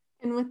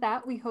 And with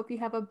that, we hope you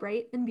have a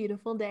bright and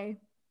beautiful day.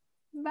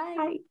 Bye.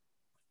 Bye.